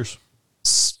 6 years.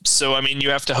 So, I mean,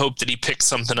 you have to hope that he picks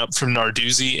something up from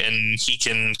Narduzzi and he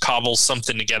can cobble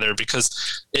something together,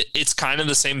 because it's kind of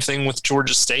the same thing with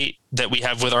Georgia State that we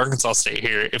have with Arkansas State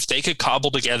here. If they could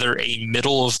cobble together a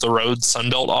middle-of-the-road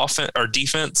Sun Belt offense or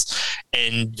defense,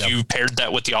 and you paired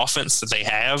that with the offense that they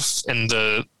have and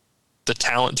the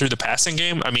talent through the passing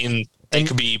game, I mean, they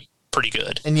could be pretty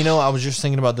good. And, you know, I was just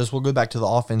thinking about this. We'll go back to the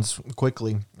offense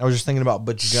quickly. I was just thinking about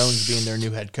Butch Jones being their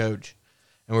new head coach,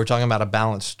 and we're talking about a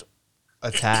balanced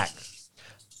attack.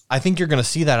 I think you're going to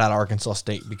see that at Arkansas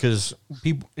State, because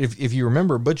people, if you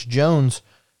remember, Butch Jones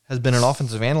has been an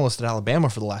offensive analyst at Alabama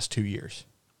for the last 2 years.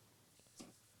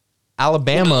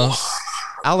 Alabama,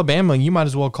 you might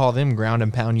as well call them ground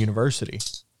and pound university.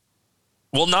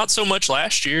 Well, not so much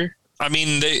last year. I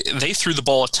mean, they threw the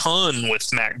ball a ton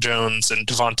with Mac Jones and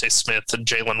Devontae Smith and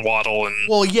Jalen Waddle and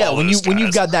when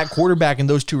you've got that quarterback and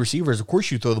those two receivers, of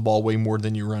course you throw the ball way more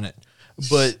than you run it.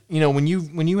 But, you know, when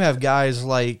you have guys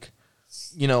like,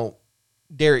 you know,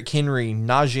 Derrick Henry,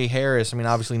 Najee Harris, I mean,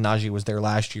 obviously Najee was there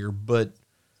last year, but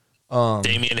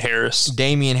Damian Harris,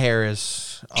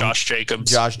 Josh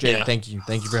Jacobs. Yeah. Thank you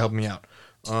for helping me out.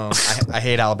 I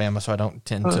hate Alabama, so I don't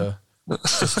tend to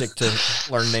stick to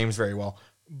learn names very well.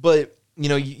 But, you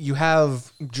know, you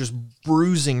have just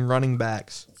bruising running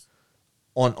backs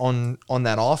on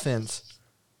that offense.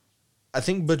 I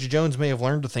think Butch Jones may have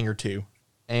learned a thing or two,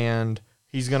 and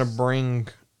he's going to bring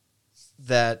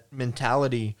that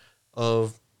mentality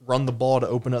of run the ball to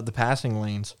open up the passing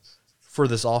lanes for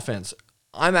this offense.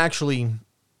 I'm actually,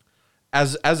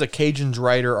 as a Cajuns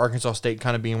writer, Arkansas State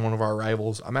kind of being one of our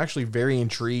rivals, I'm actually very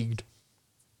intrigued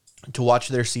to watch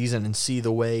their season and see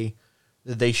the way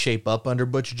that they shape up under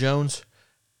Butch Jones.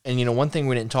 And, you know, one thing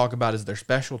we didn't talk about is their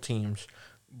special teams.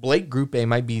 Blake Group, I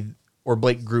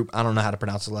don't know how to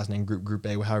pronounce his last name, Group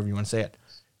A, however you want to say it.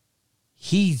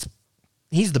 He's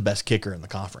the best kicker in the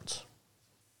conference.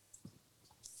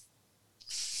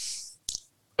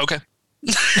 Okay.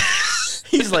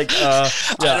 He's like,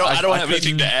 I don't have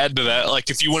anything to add to that. Like,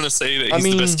 if you want to say that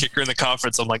he's the best kicker in the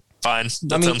conference, I'm like, fine.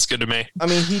 That sounds good to me. I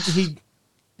mean,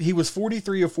 he was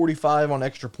 43 of 45 on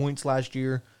extra points last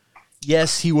year.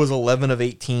 Yes, he was 11 of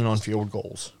 18 on field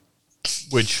goals,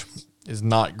 which is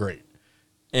not great.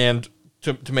 And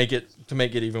to make it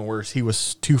even worse, he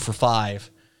was 2 for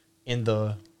 5 in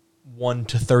the 1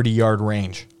 to 30 yard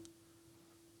range.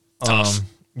 Tough.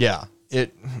 Yeah.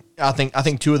 I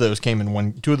think two of those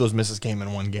misses came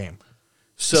in one game.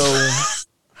 So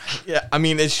yeah, I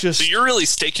mean, it's just. So you're really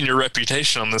staking your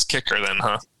reputation on this kicker then,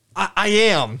 huh? I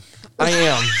am.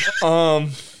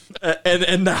 And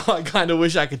now I kind of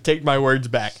wish I could take my words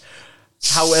back.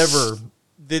 However,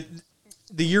 the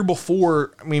year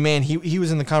before, I mean, man, he was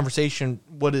in the conversation.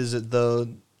 What is it?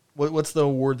 What's the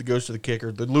award that goes to the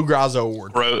kicker? The Lou Groza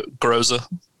Award. Groza.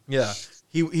 Yeah,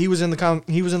 he was in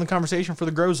the conversation for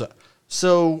the Groza.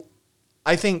 So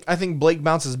I think Blake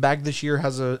bounces back this year,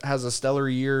 has a stellar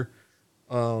year.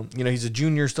 You know, he's a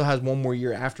junior, still has one more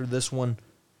year after this one.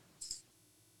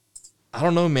 I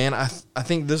don't know, man. I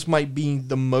think this might be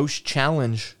the most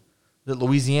challenge that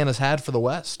Louisiana's had for the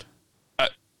West.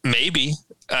 Maybe.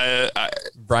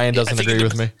 Brian doesn't agree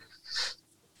with me.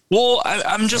 Well,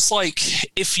 I'm just like,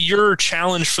 if your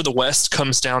challenge for the West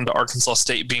comes down to Arkansas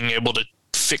State being able to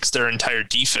fix their entire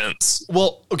defense.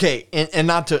 Well, okay, and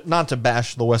not to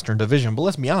bash the Western Division, but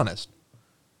let's be honest.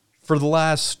 For the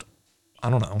last, I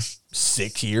don't know,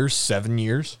 6 years, 7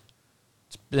 years,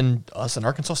 it's been us and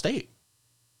Arkansas State.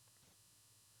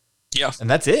 Yeah. And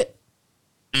that's it.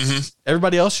 Mm-hmm.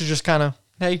 Everybody else is just kind of,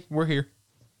 hey, we're here.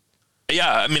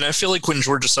 Yeah, I mean, I feel like when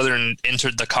Georgia Southern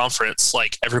entered the conference,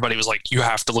 like, everybody was like, you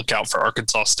have to look out for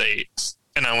Arkansas State.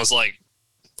 And I was like,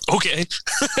 okay.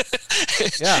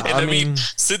 Yeah, and I mean,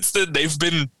 since then, they've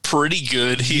been pretty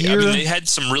good. They had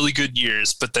some really good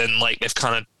years, but then, like, they've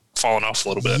kind of fallen off a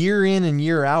little bit. Year in and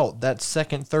year out, that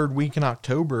second, third week in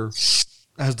October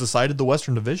has decided the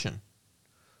Western Division.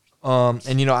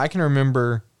 And, you know, I can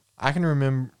remember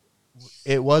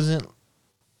it was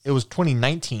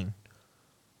 2019.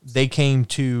 They came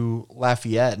to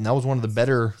Lafayette, and that was one of the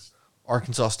better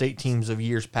Arkansas State teams of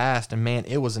years past. And man,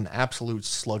 it was an absolute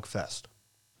slugfest.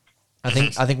 I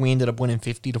think we ended up winning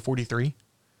 50-43.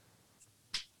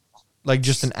 Like,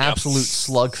 just an absolute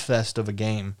slugfest of a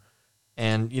game.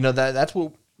 And you know that's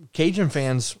what Cajun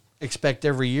fans expect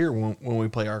every year when we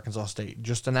play Arkansas State.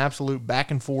 Just an absolute back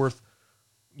and forth.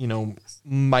 You know,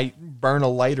 might burn a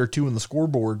light or two in the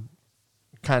scoreboard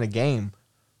kind of game.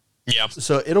 Yeah.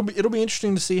 So it'll be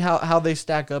interesting to see how they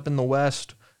stack up in the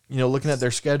West. You know, looking at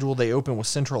their schedule, they open with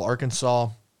Central Arkansas,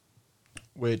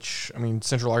 which, I mean,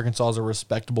 Central Arkansas is a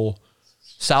respectable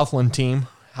Southland team.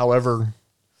 However,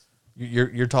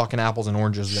 You're talking apples and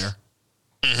oranges there.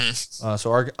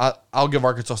 So I'll give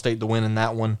Arkansas State the win in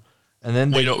that one, and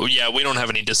then we don't have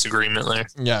any disagreement there.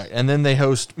 Yeah, and then they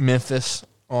host Memphis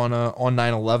on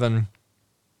 9/11.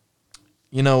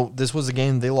 You know, this was a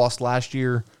game they lost last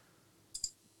year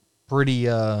pretty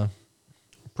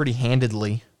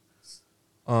handedly.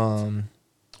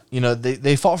 You know,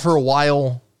 they fought for a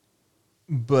while,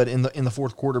 but in the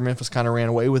fourth quarter, Memphis kind of ran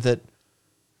away with it.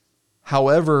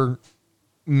 However,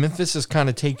 Memphis has kind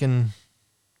of taken,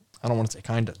 I don't want to say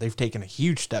kind of, they've taken a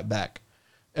huge step back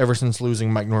ever since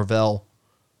losing Mike Norvell.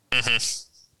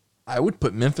 I would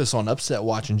put Memphis on upset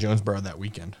watch in Jonesboro that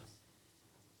weekend.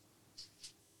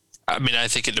 I mean, I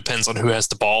think it depends on who has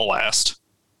the ball last.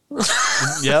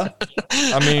 Yeah,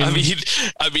 I mean,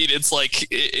 it's like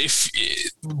if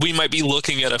we might be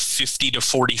looking at a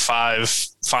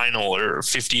 50-45 final or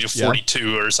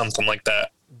 50-42 or something like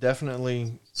that.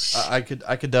 Definitely, I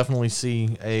could definitely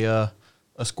see a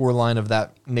score line of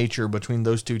that nature between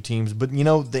those two teams. But you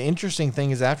know, the interesting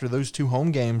thing is after those two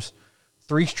home games,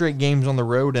 3 straight games on the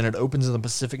road, and it opens in the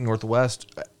Pacific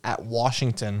Northwest at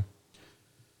Washington.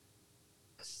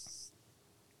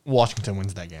 Washington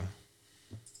wins that game.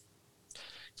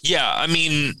 Yeah, I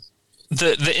mean,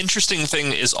 the interesting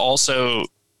thing is also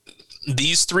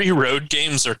these 3 road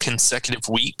games are consecutive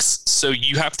weeks, so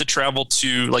you have to travel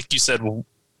to, like you said,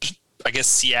 I guess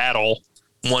Seattle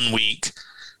one week,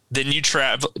 then you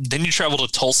travel to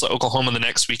Tulsa, Oklahoma the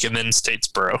next week, and then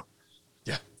Statesboro.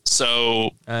 Yeah.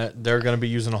 So they're going to be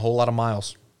using a whole lot of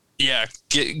miles. Yeah,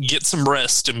 get some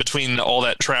rest in between all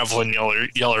that traveling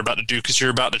y'all are about to do, because you're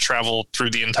about to travel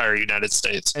through the entire United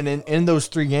States. And in those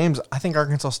 3 games, I think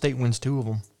Arkansas State wins 2 of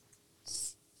them.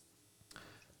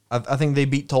 I think they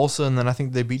beat Tulsa, and then I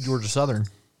think they beat Georgia Southern.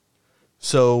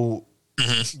 So,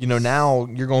 you know, now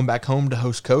you're going back home to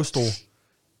host Coastal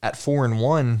at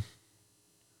 4-1.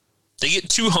 They get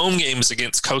 2 home games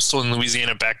against Coastal and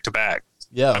Louisiana back to back.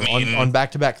 Yeah, I mean, on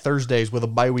back-to-back Thursdays with a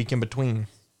bye week in between.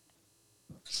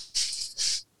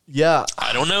 Yeah,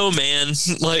 I don't know, man.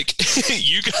 Like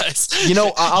you guys, you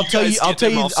know, I'll tell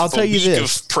you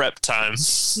this. Of prep time.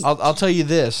 I'll tell you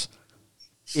this.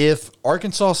 If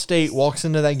Arkansas State walks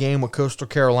into that game with Coastal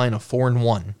Carolina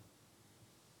 4-1,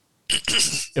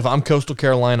 if I'm Coastal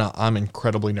Carolina, I'm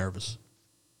incredibly nervous.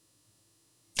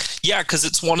 Yeah, because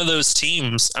it's one of those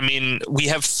teams. I mean, we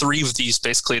have 3 of these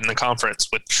basically in the conference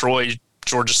with Troy,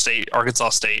 Georgia State, Arkansas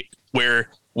State, where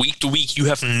week to week you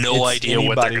have no idea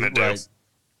what they're going to do. Right.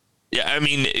 Yeah, I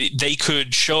mean, they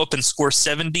could show up and score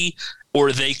 70,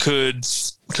 or they could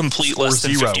complete less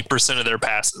than 50% of their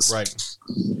passes. Right.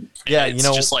 Yeah, it's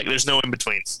just like there's no in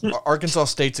between. Arkansas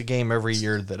State's a game every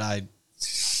year that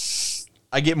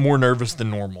I get more nervous than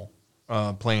normal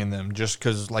playing them, just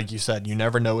because, like you said, you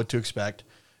never know what to expect.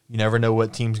 You never know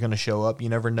what team's going to show up. You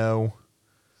never know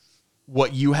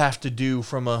what you have to do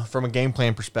from a game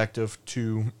plan perspective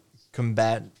to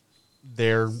combat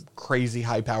their crazy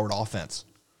high-powered offense.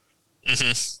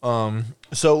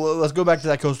 So let's go back to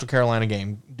that Coastal Carolina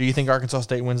game. Do you think Arkansas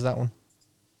State wins that one?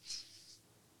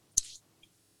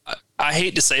 I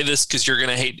hate to say this because you're going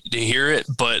to hate to hear it,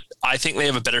 but I think they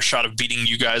have a better shot of beating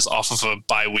you guys off of a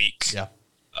bye week. Yeah,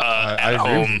 at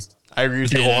home. I agree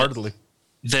with you wholeheartedly.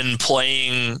 Than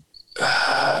playing.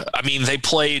 I mean, they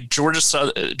played Georgia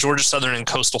Southern and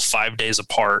Coastal 5 days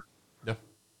apart. Yeah.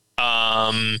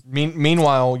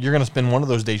 Meanwhile, you're going to spend one of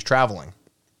those days traveling.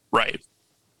 Right.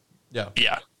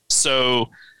 Yeah. So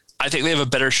I think they have a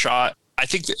better shot. I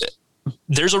think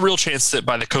there's a real chance that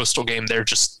by the Coastal game, they're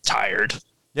just tired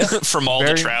from all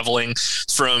the traveling,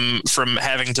 from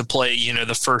having to play, you know,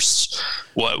 the first,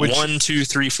 1, 2,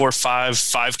 3, 4,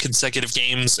 5 consecutive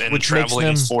games and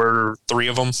traveling for 3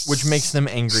 of them. Which makes them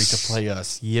angry to play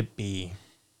us. Yippee.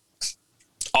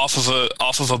 Off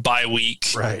of a bye week,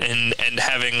 right. and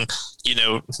having, you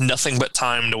know, nothing but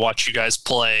time to watch you guys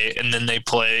play, and then they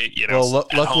play, you know. Well,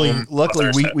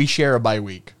 luckily we share a bye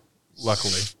week.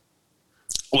 Luckily.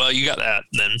 Well, you got that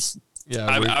then. Yeah,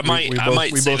 I might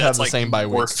say both that's have the like same bye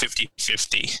more week.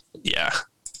 50-50. Yeah.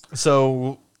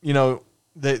 So, you know,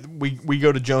 we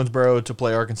go to Jonesboro to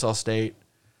play Arkansas State.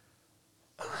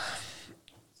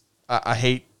 I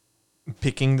hate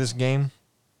picking this game.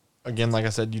 Again, like I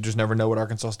said, you just never know what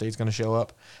Arkansas State's going to show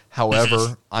up.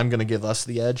 However, I'm going to give us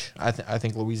the edge. I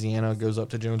think Louisiana goes up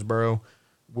to Jonesboro.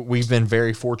 We've been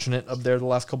very fortunate up there the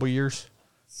last couple of years,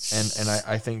 and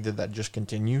I think that just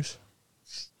continues.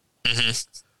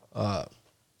 But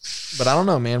I don't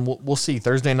know, man. We'll see.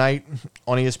 Thursday night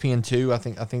on ESPN2.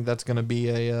 I think that's going to be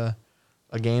a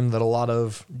game that a lot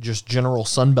of just general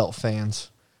Sunbelt fans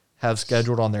have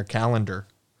scheduled on their calendar.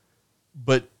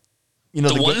 But you know,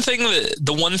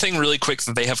 the one thing really quick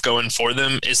that they have going for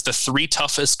them is the 3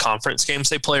 toughest conference games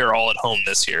they play are all at home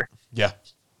this year. Yeah.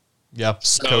 Yeah.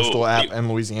 So, Coastal App and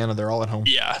Louisiana, they're all at home.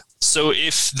 Yeah. So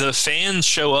if the fans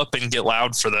show up and get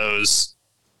loud for those,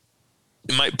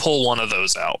 it might pull one of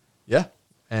those out. Yeah.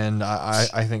 And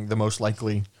I think the most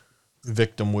likely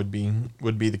victim would be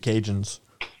the Cajuns.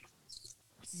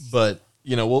 But,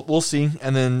 you know, we'll see.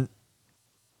 And then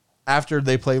after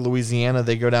they play Louisiana,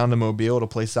 they go down to Mobile to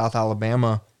play South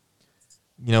Alabama.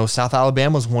 You know, South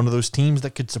Alabama is one of those teams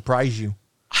that could surprise you.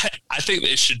 I think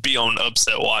they should be on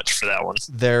upset watch for that one.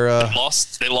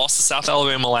 They lost to South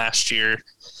Alabama last year.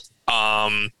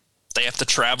 They have to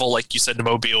travel, like you said, to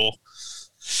Mobile.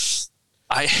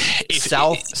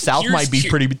 South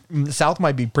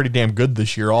might be pretty damn good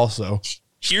this year also.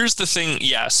 Here's the thing.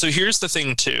 Yeah. So here's the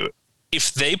thing too.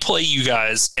 If they play you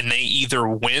guys and they either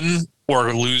win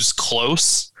or lose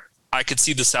close, I could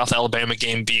see the South Alabama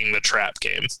game being the trap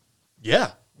game.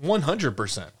 Yeah.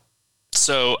 100%.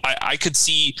 So I could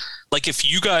see, like, if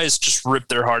you guys just rip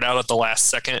their heart out at the last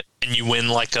second and you win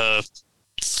like a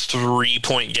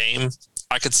 3-point game,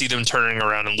 I could see them turning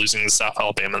around and losing to South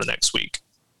Alabama the next week.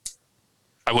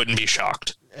 I wouldn't be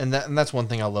shocked. And that's one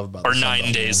thing I love about or the Sun 9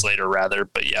 Belt, days later, rather.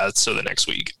 But yeah, so the next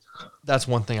week. That's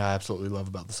one thing I absolutely love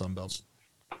about the Sun Belt.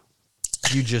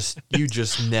 You just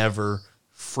never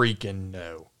freaking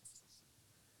know.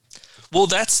 Well,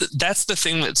 that's the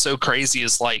thing that's so crazy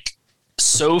is, like,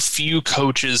 so few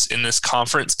coaches in this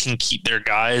conference can keep their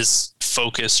guys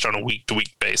focused on a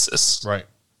week-to-week basis. Right.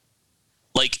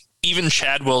 Like, even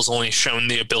Chadwell's only shown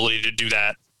the ability to do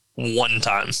that one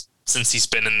time since he's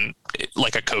been in,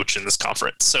 like, a coach in this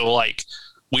conference. So, like,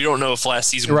 we don't know if last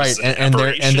season was right,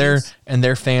 and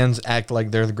their fans act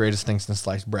like they're the greatest thing since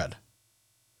sliced bread.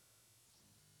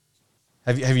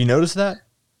 Have you noticed that?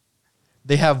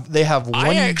 They have one.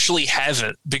 I actually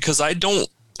haven't, because I don't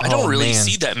really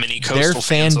see that many Coastal their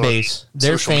fan fans base.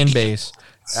 Their fan base,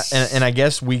 and I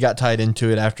guess we got tied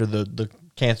into it after the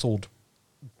canceled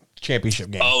championship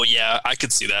game. Oh yeah, I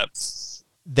could see that.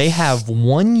 They have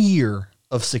 1 year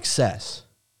of success,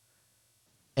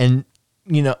 and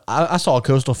you know, I saw a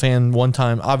Coastal fan one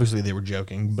time. Obviously, they were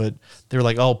joking, but they were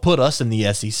like, "Oh, put us in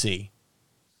the SEC."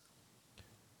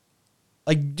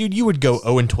 Like, dude, you would go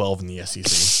 0-12 in the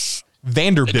SEC.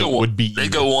 Vanderbilt would beat you. They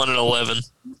go 1-11.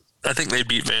 I think they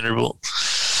beat Vanderbilt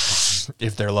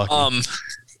if they're lucky.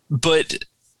 But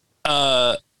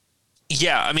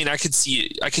yeah, I mean, I could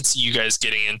see you guys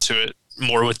getting into it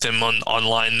more with them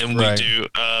online than we do.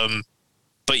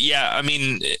 But yeah, I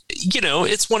mean, you know,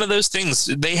 it's one of those things.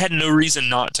 They had no reason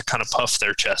not to kind of puff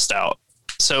their chest out.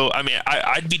 So, I mean,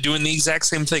 I'd be doing the exact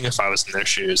same thing if I was in their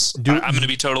shoes. I'm going to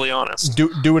be totally honest.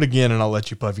 Do it again, and I'll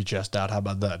let you puff your chest out. How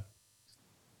about that?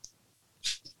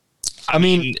 I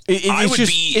mean,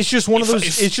 it's just one of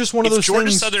those If Georgia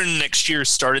things. Southern next year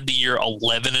started the year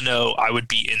 11-0, I would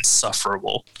be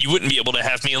insufferable. You wouldn't be able to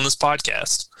have me on this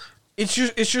podcast. It's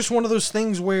just one of those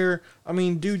things where, I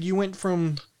mean, dude, you went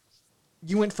from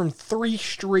 3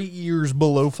 straight years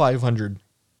below 500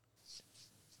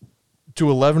 to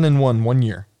 11-1 1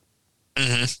 year,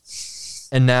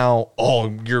 and now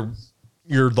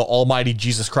you're the almighty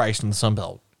Jesus Christ in the Sun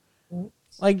Belt.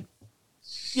 Like,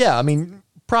 yeah, I mean,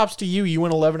 props to you. You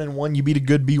went 11-1. You beat a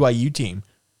good BYU team.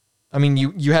 I mean,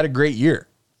 you had a great year,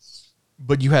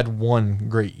 but you had one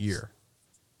great year.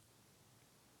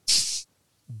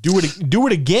 Do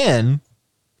it again,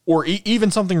 or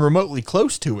even something remotely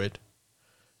close to it,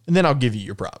 and then I'll give you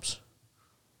your props.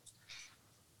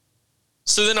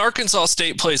 So then Arkansas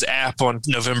State plays App on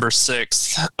November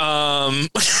 6th. I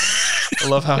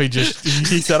love how he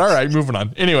said, all right, moving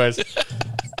on. Anyways.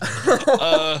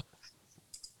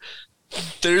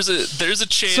 There's a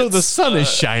chance. So the sun is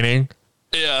shining.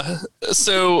 Yeah.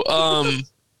 So,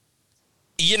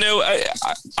 you know,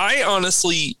 I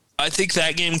honestly, I think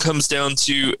that game comes down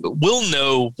to, we'll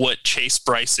know what Chase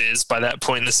Bryce is by that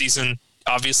point in the season,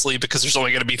 obviously, because there's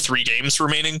only going to be 3 games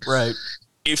remaining. Right.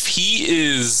 If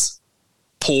he is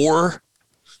poor,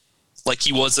 like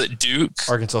he was at Duke,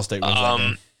 Arkansas State wins that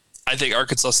game. I think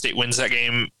Arkansas State wins that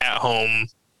game at home.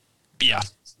 Yeah.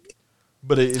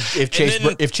 But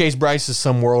if Chase Bryce is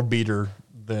some world beater,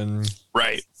 then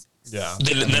right. Yeah.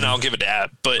 Then I'll give it to App.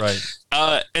 But right.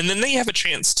 And then they have a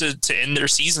chance to end their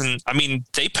season. I mean,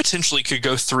 they potentially could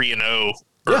go 3-0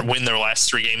 or win their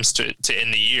last 3 games to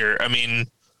end the year. I mean,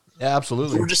 yeah,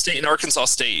 absolutely. Georgia State and Arkansas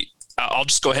State. I'll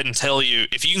just go ahead and tell you,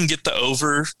 if you can get the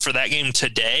over for that game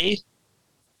today,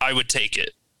 I would take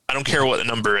it. I don't care what the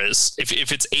number is.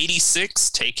 If it's 86,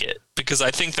 take it, because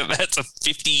I think that's a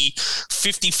 50,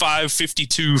 55,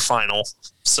 52 final.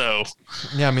 So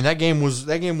yeah, I mean that game was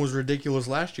ridiculous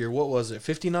last year. What was it?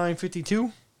 59,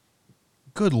 52?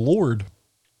 Good Lord.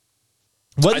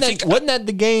 Wasn't that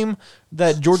the game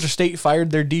that Georgia State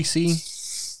fired their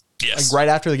DC? Yes. Like right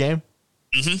after the game?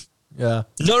 Mm-hmm. Yeah.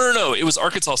 No. It was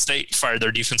Arkansas State fired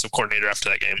their defensive coordinator after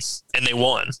that game, and they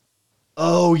won.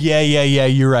 Oh, yeah.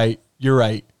 You're right.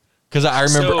 Because I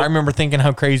remember thinking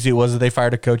how crazy it was that they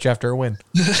fired a coach after a win.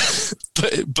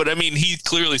 but I mean, he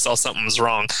clearly saw something was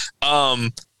wrong.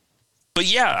 But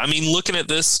yeah, I mean, looking at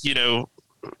this, you know,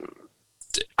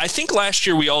 I think last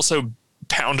year we also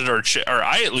pounded or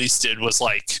I at least did, was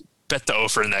like, bet the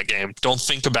over in that game. Don't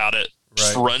think about it.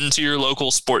 Just run to your local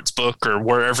sports book or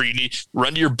wherever you need.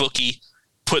 Run to your bookie,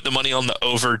 put the money on the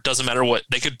over. Doesn't matter what.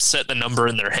 They could set the number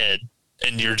in their head,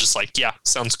 and you're just like, yeah,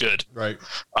 sounds good. Right.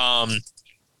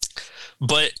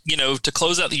 But, you know, to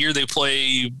close out the year, they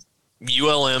play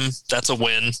ULM. That's a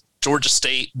win. Georgia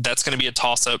State, that's going to be a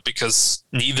toss-up because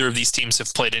neither of these teams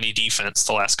have played any defense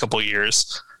the last couple of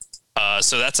years.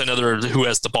 So that's another who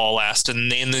has the ball last.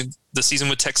 And they end the season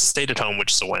with Texas State at home,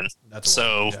 which is a win. That's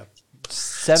so, yeah.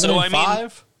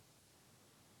 7-5?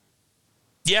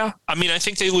 Yeah. I mean, I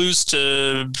think they lose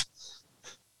to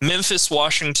Memphis,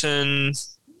 Washington,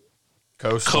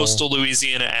 Coastal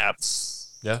Louisiana app.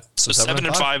 Yeah. So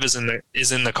 7-5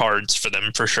 is in the cards for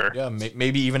them for sure. Yeah,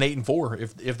 maybe even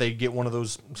 8-4 if they get one of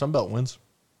those Sunbelt wins.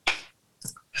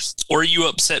 Or you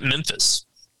upset Memphis.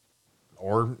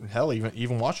 Or hell,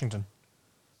 even Washington.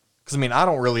 Because I mean, I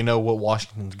don't really know what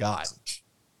Washington's got.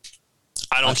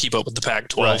 I don't keep up with the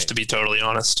Pac-12 to be totally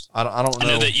honest. I don't know. I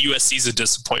know that USC's a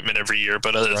disappointment every year,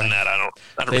 but other than that, I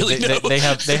don't really know. They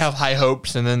have high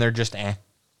hopes, and then they're just eh.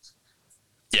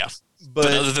 Yeah, but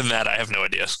other than that, I have no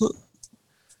idea.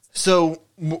 So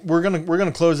we're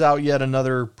gonna close out yet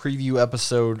another preview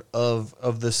episode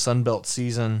of this Sunbelt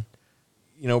season.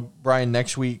 You know, Brian,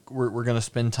 next week we're gonna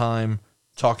spend time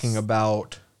talking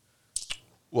about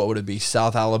what would it be,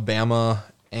 South Alabama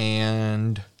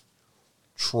and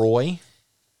Troy.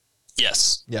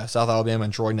 Yes. Yeah, South Alabama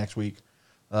and Troy next week.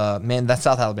 Man, that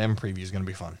South Alabama preview is gonna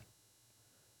be fun.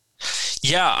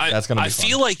 Yeah, that's gonna be fun.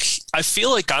 I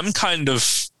feel like I'm kind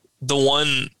of the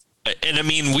one. And I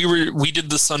mean, we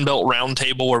did the Sunbelt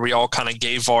Roundtable where we all kind of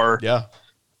gave our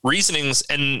reasonings,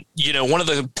 and you know, one of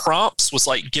the prompts was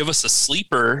like, give us a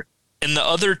sleeper, and the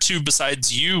other two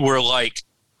besides you were like,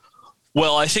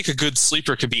 well, I think a good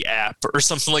sleeper could be App or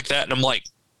something like that, and I'm like,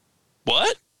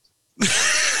 what?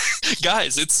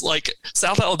 Guys, it's like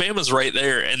South Alabama's right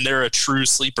there, and they're a true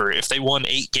sleeper. If they won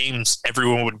 8 games,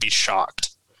 everyone would be shocked.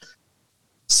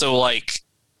 So like,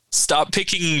 stop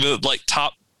picking the like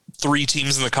top 3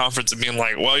 teams in the conference and being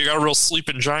like, well, you got a real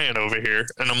sleeping giant over here.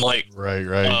 And I'm like, right.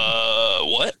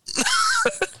 What?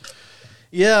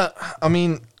 Yeah. I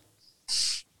mean,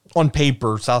 on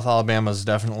paper, South Alabama is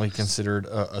definitely considered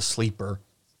a sleeper,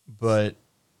 but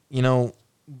you know,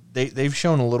 they've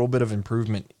shown a little bit of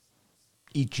improvement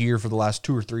each year for the last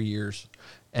 2 or 3 years.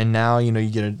 And now, you know, you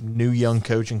get a new young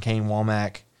coach in Kane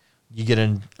Womack. You get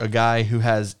a guy who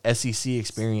has SEC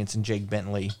experience in Jake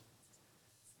Bentley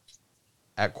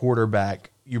at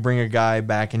quarterback. You bring a guy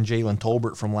back in Jalen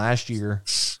Tolbert from last year.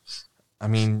 I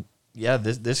mean, yeah,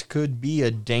 this could be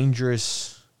a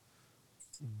dangerous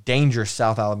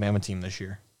South Alabama team this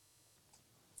year.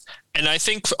 And I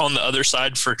think on the other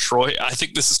side for Troy, I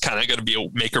think this is kind of going to be a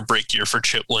make or break year for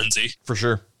Chip Lindsey. For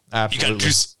sure. Absolutely.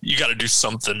 You got to do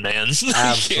something, man.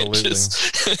 Absolutely.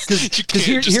 Because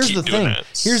here's the thing.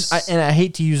 And I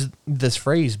hate to use this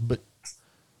phrase, but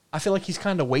I feel like he's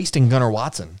kind of wasting Gunnar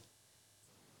Watson.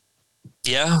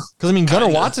 Yeah. Because, I mean, Gunnar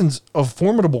Watson's a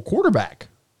formidable quarterback.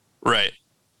 Right.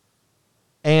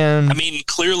 And I mean,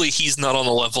 clearly he's not on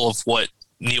the level of what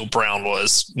Neil Brown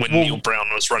was when Neil Brown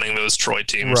was running those Troy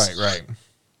teams. Right.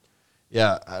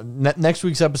 Yeah. Next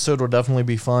week's episode will definitely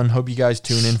be fun. Hope you guys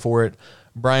tune in for it.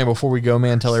 Brian, before we go,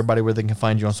 man, tell everybody where they can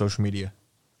find you on social media.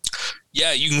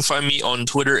 Yeah, you can find me on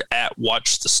Twitter at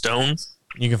WatchTheStone.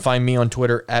 You can find me on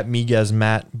Twitter at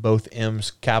MiguezMatt, both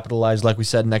M's capitalized. Like we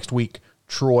said, next week,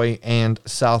 Troy and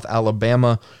South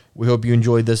Alabama. We hope you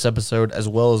enjoyed this episode as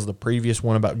well as the previous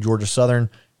one about Georgia Southern,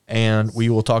 and we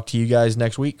will talk to you guys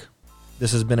next week.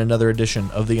 This has been another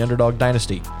edition of the Underdog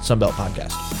Dynasty Sunbelt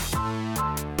Podcast.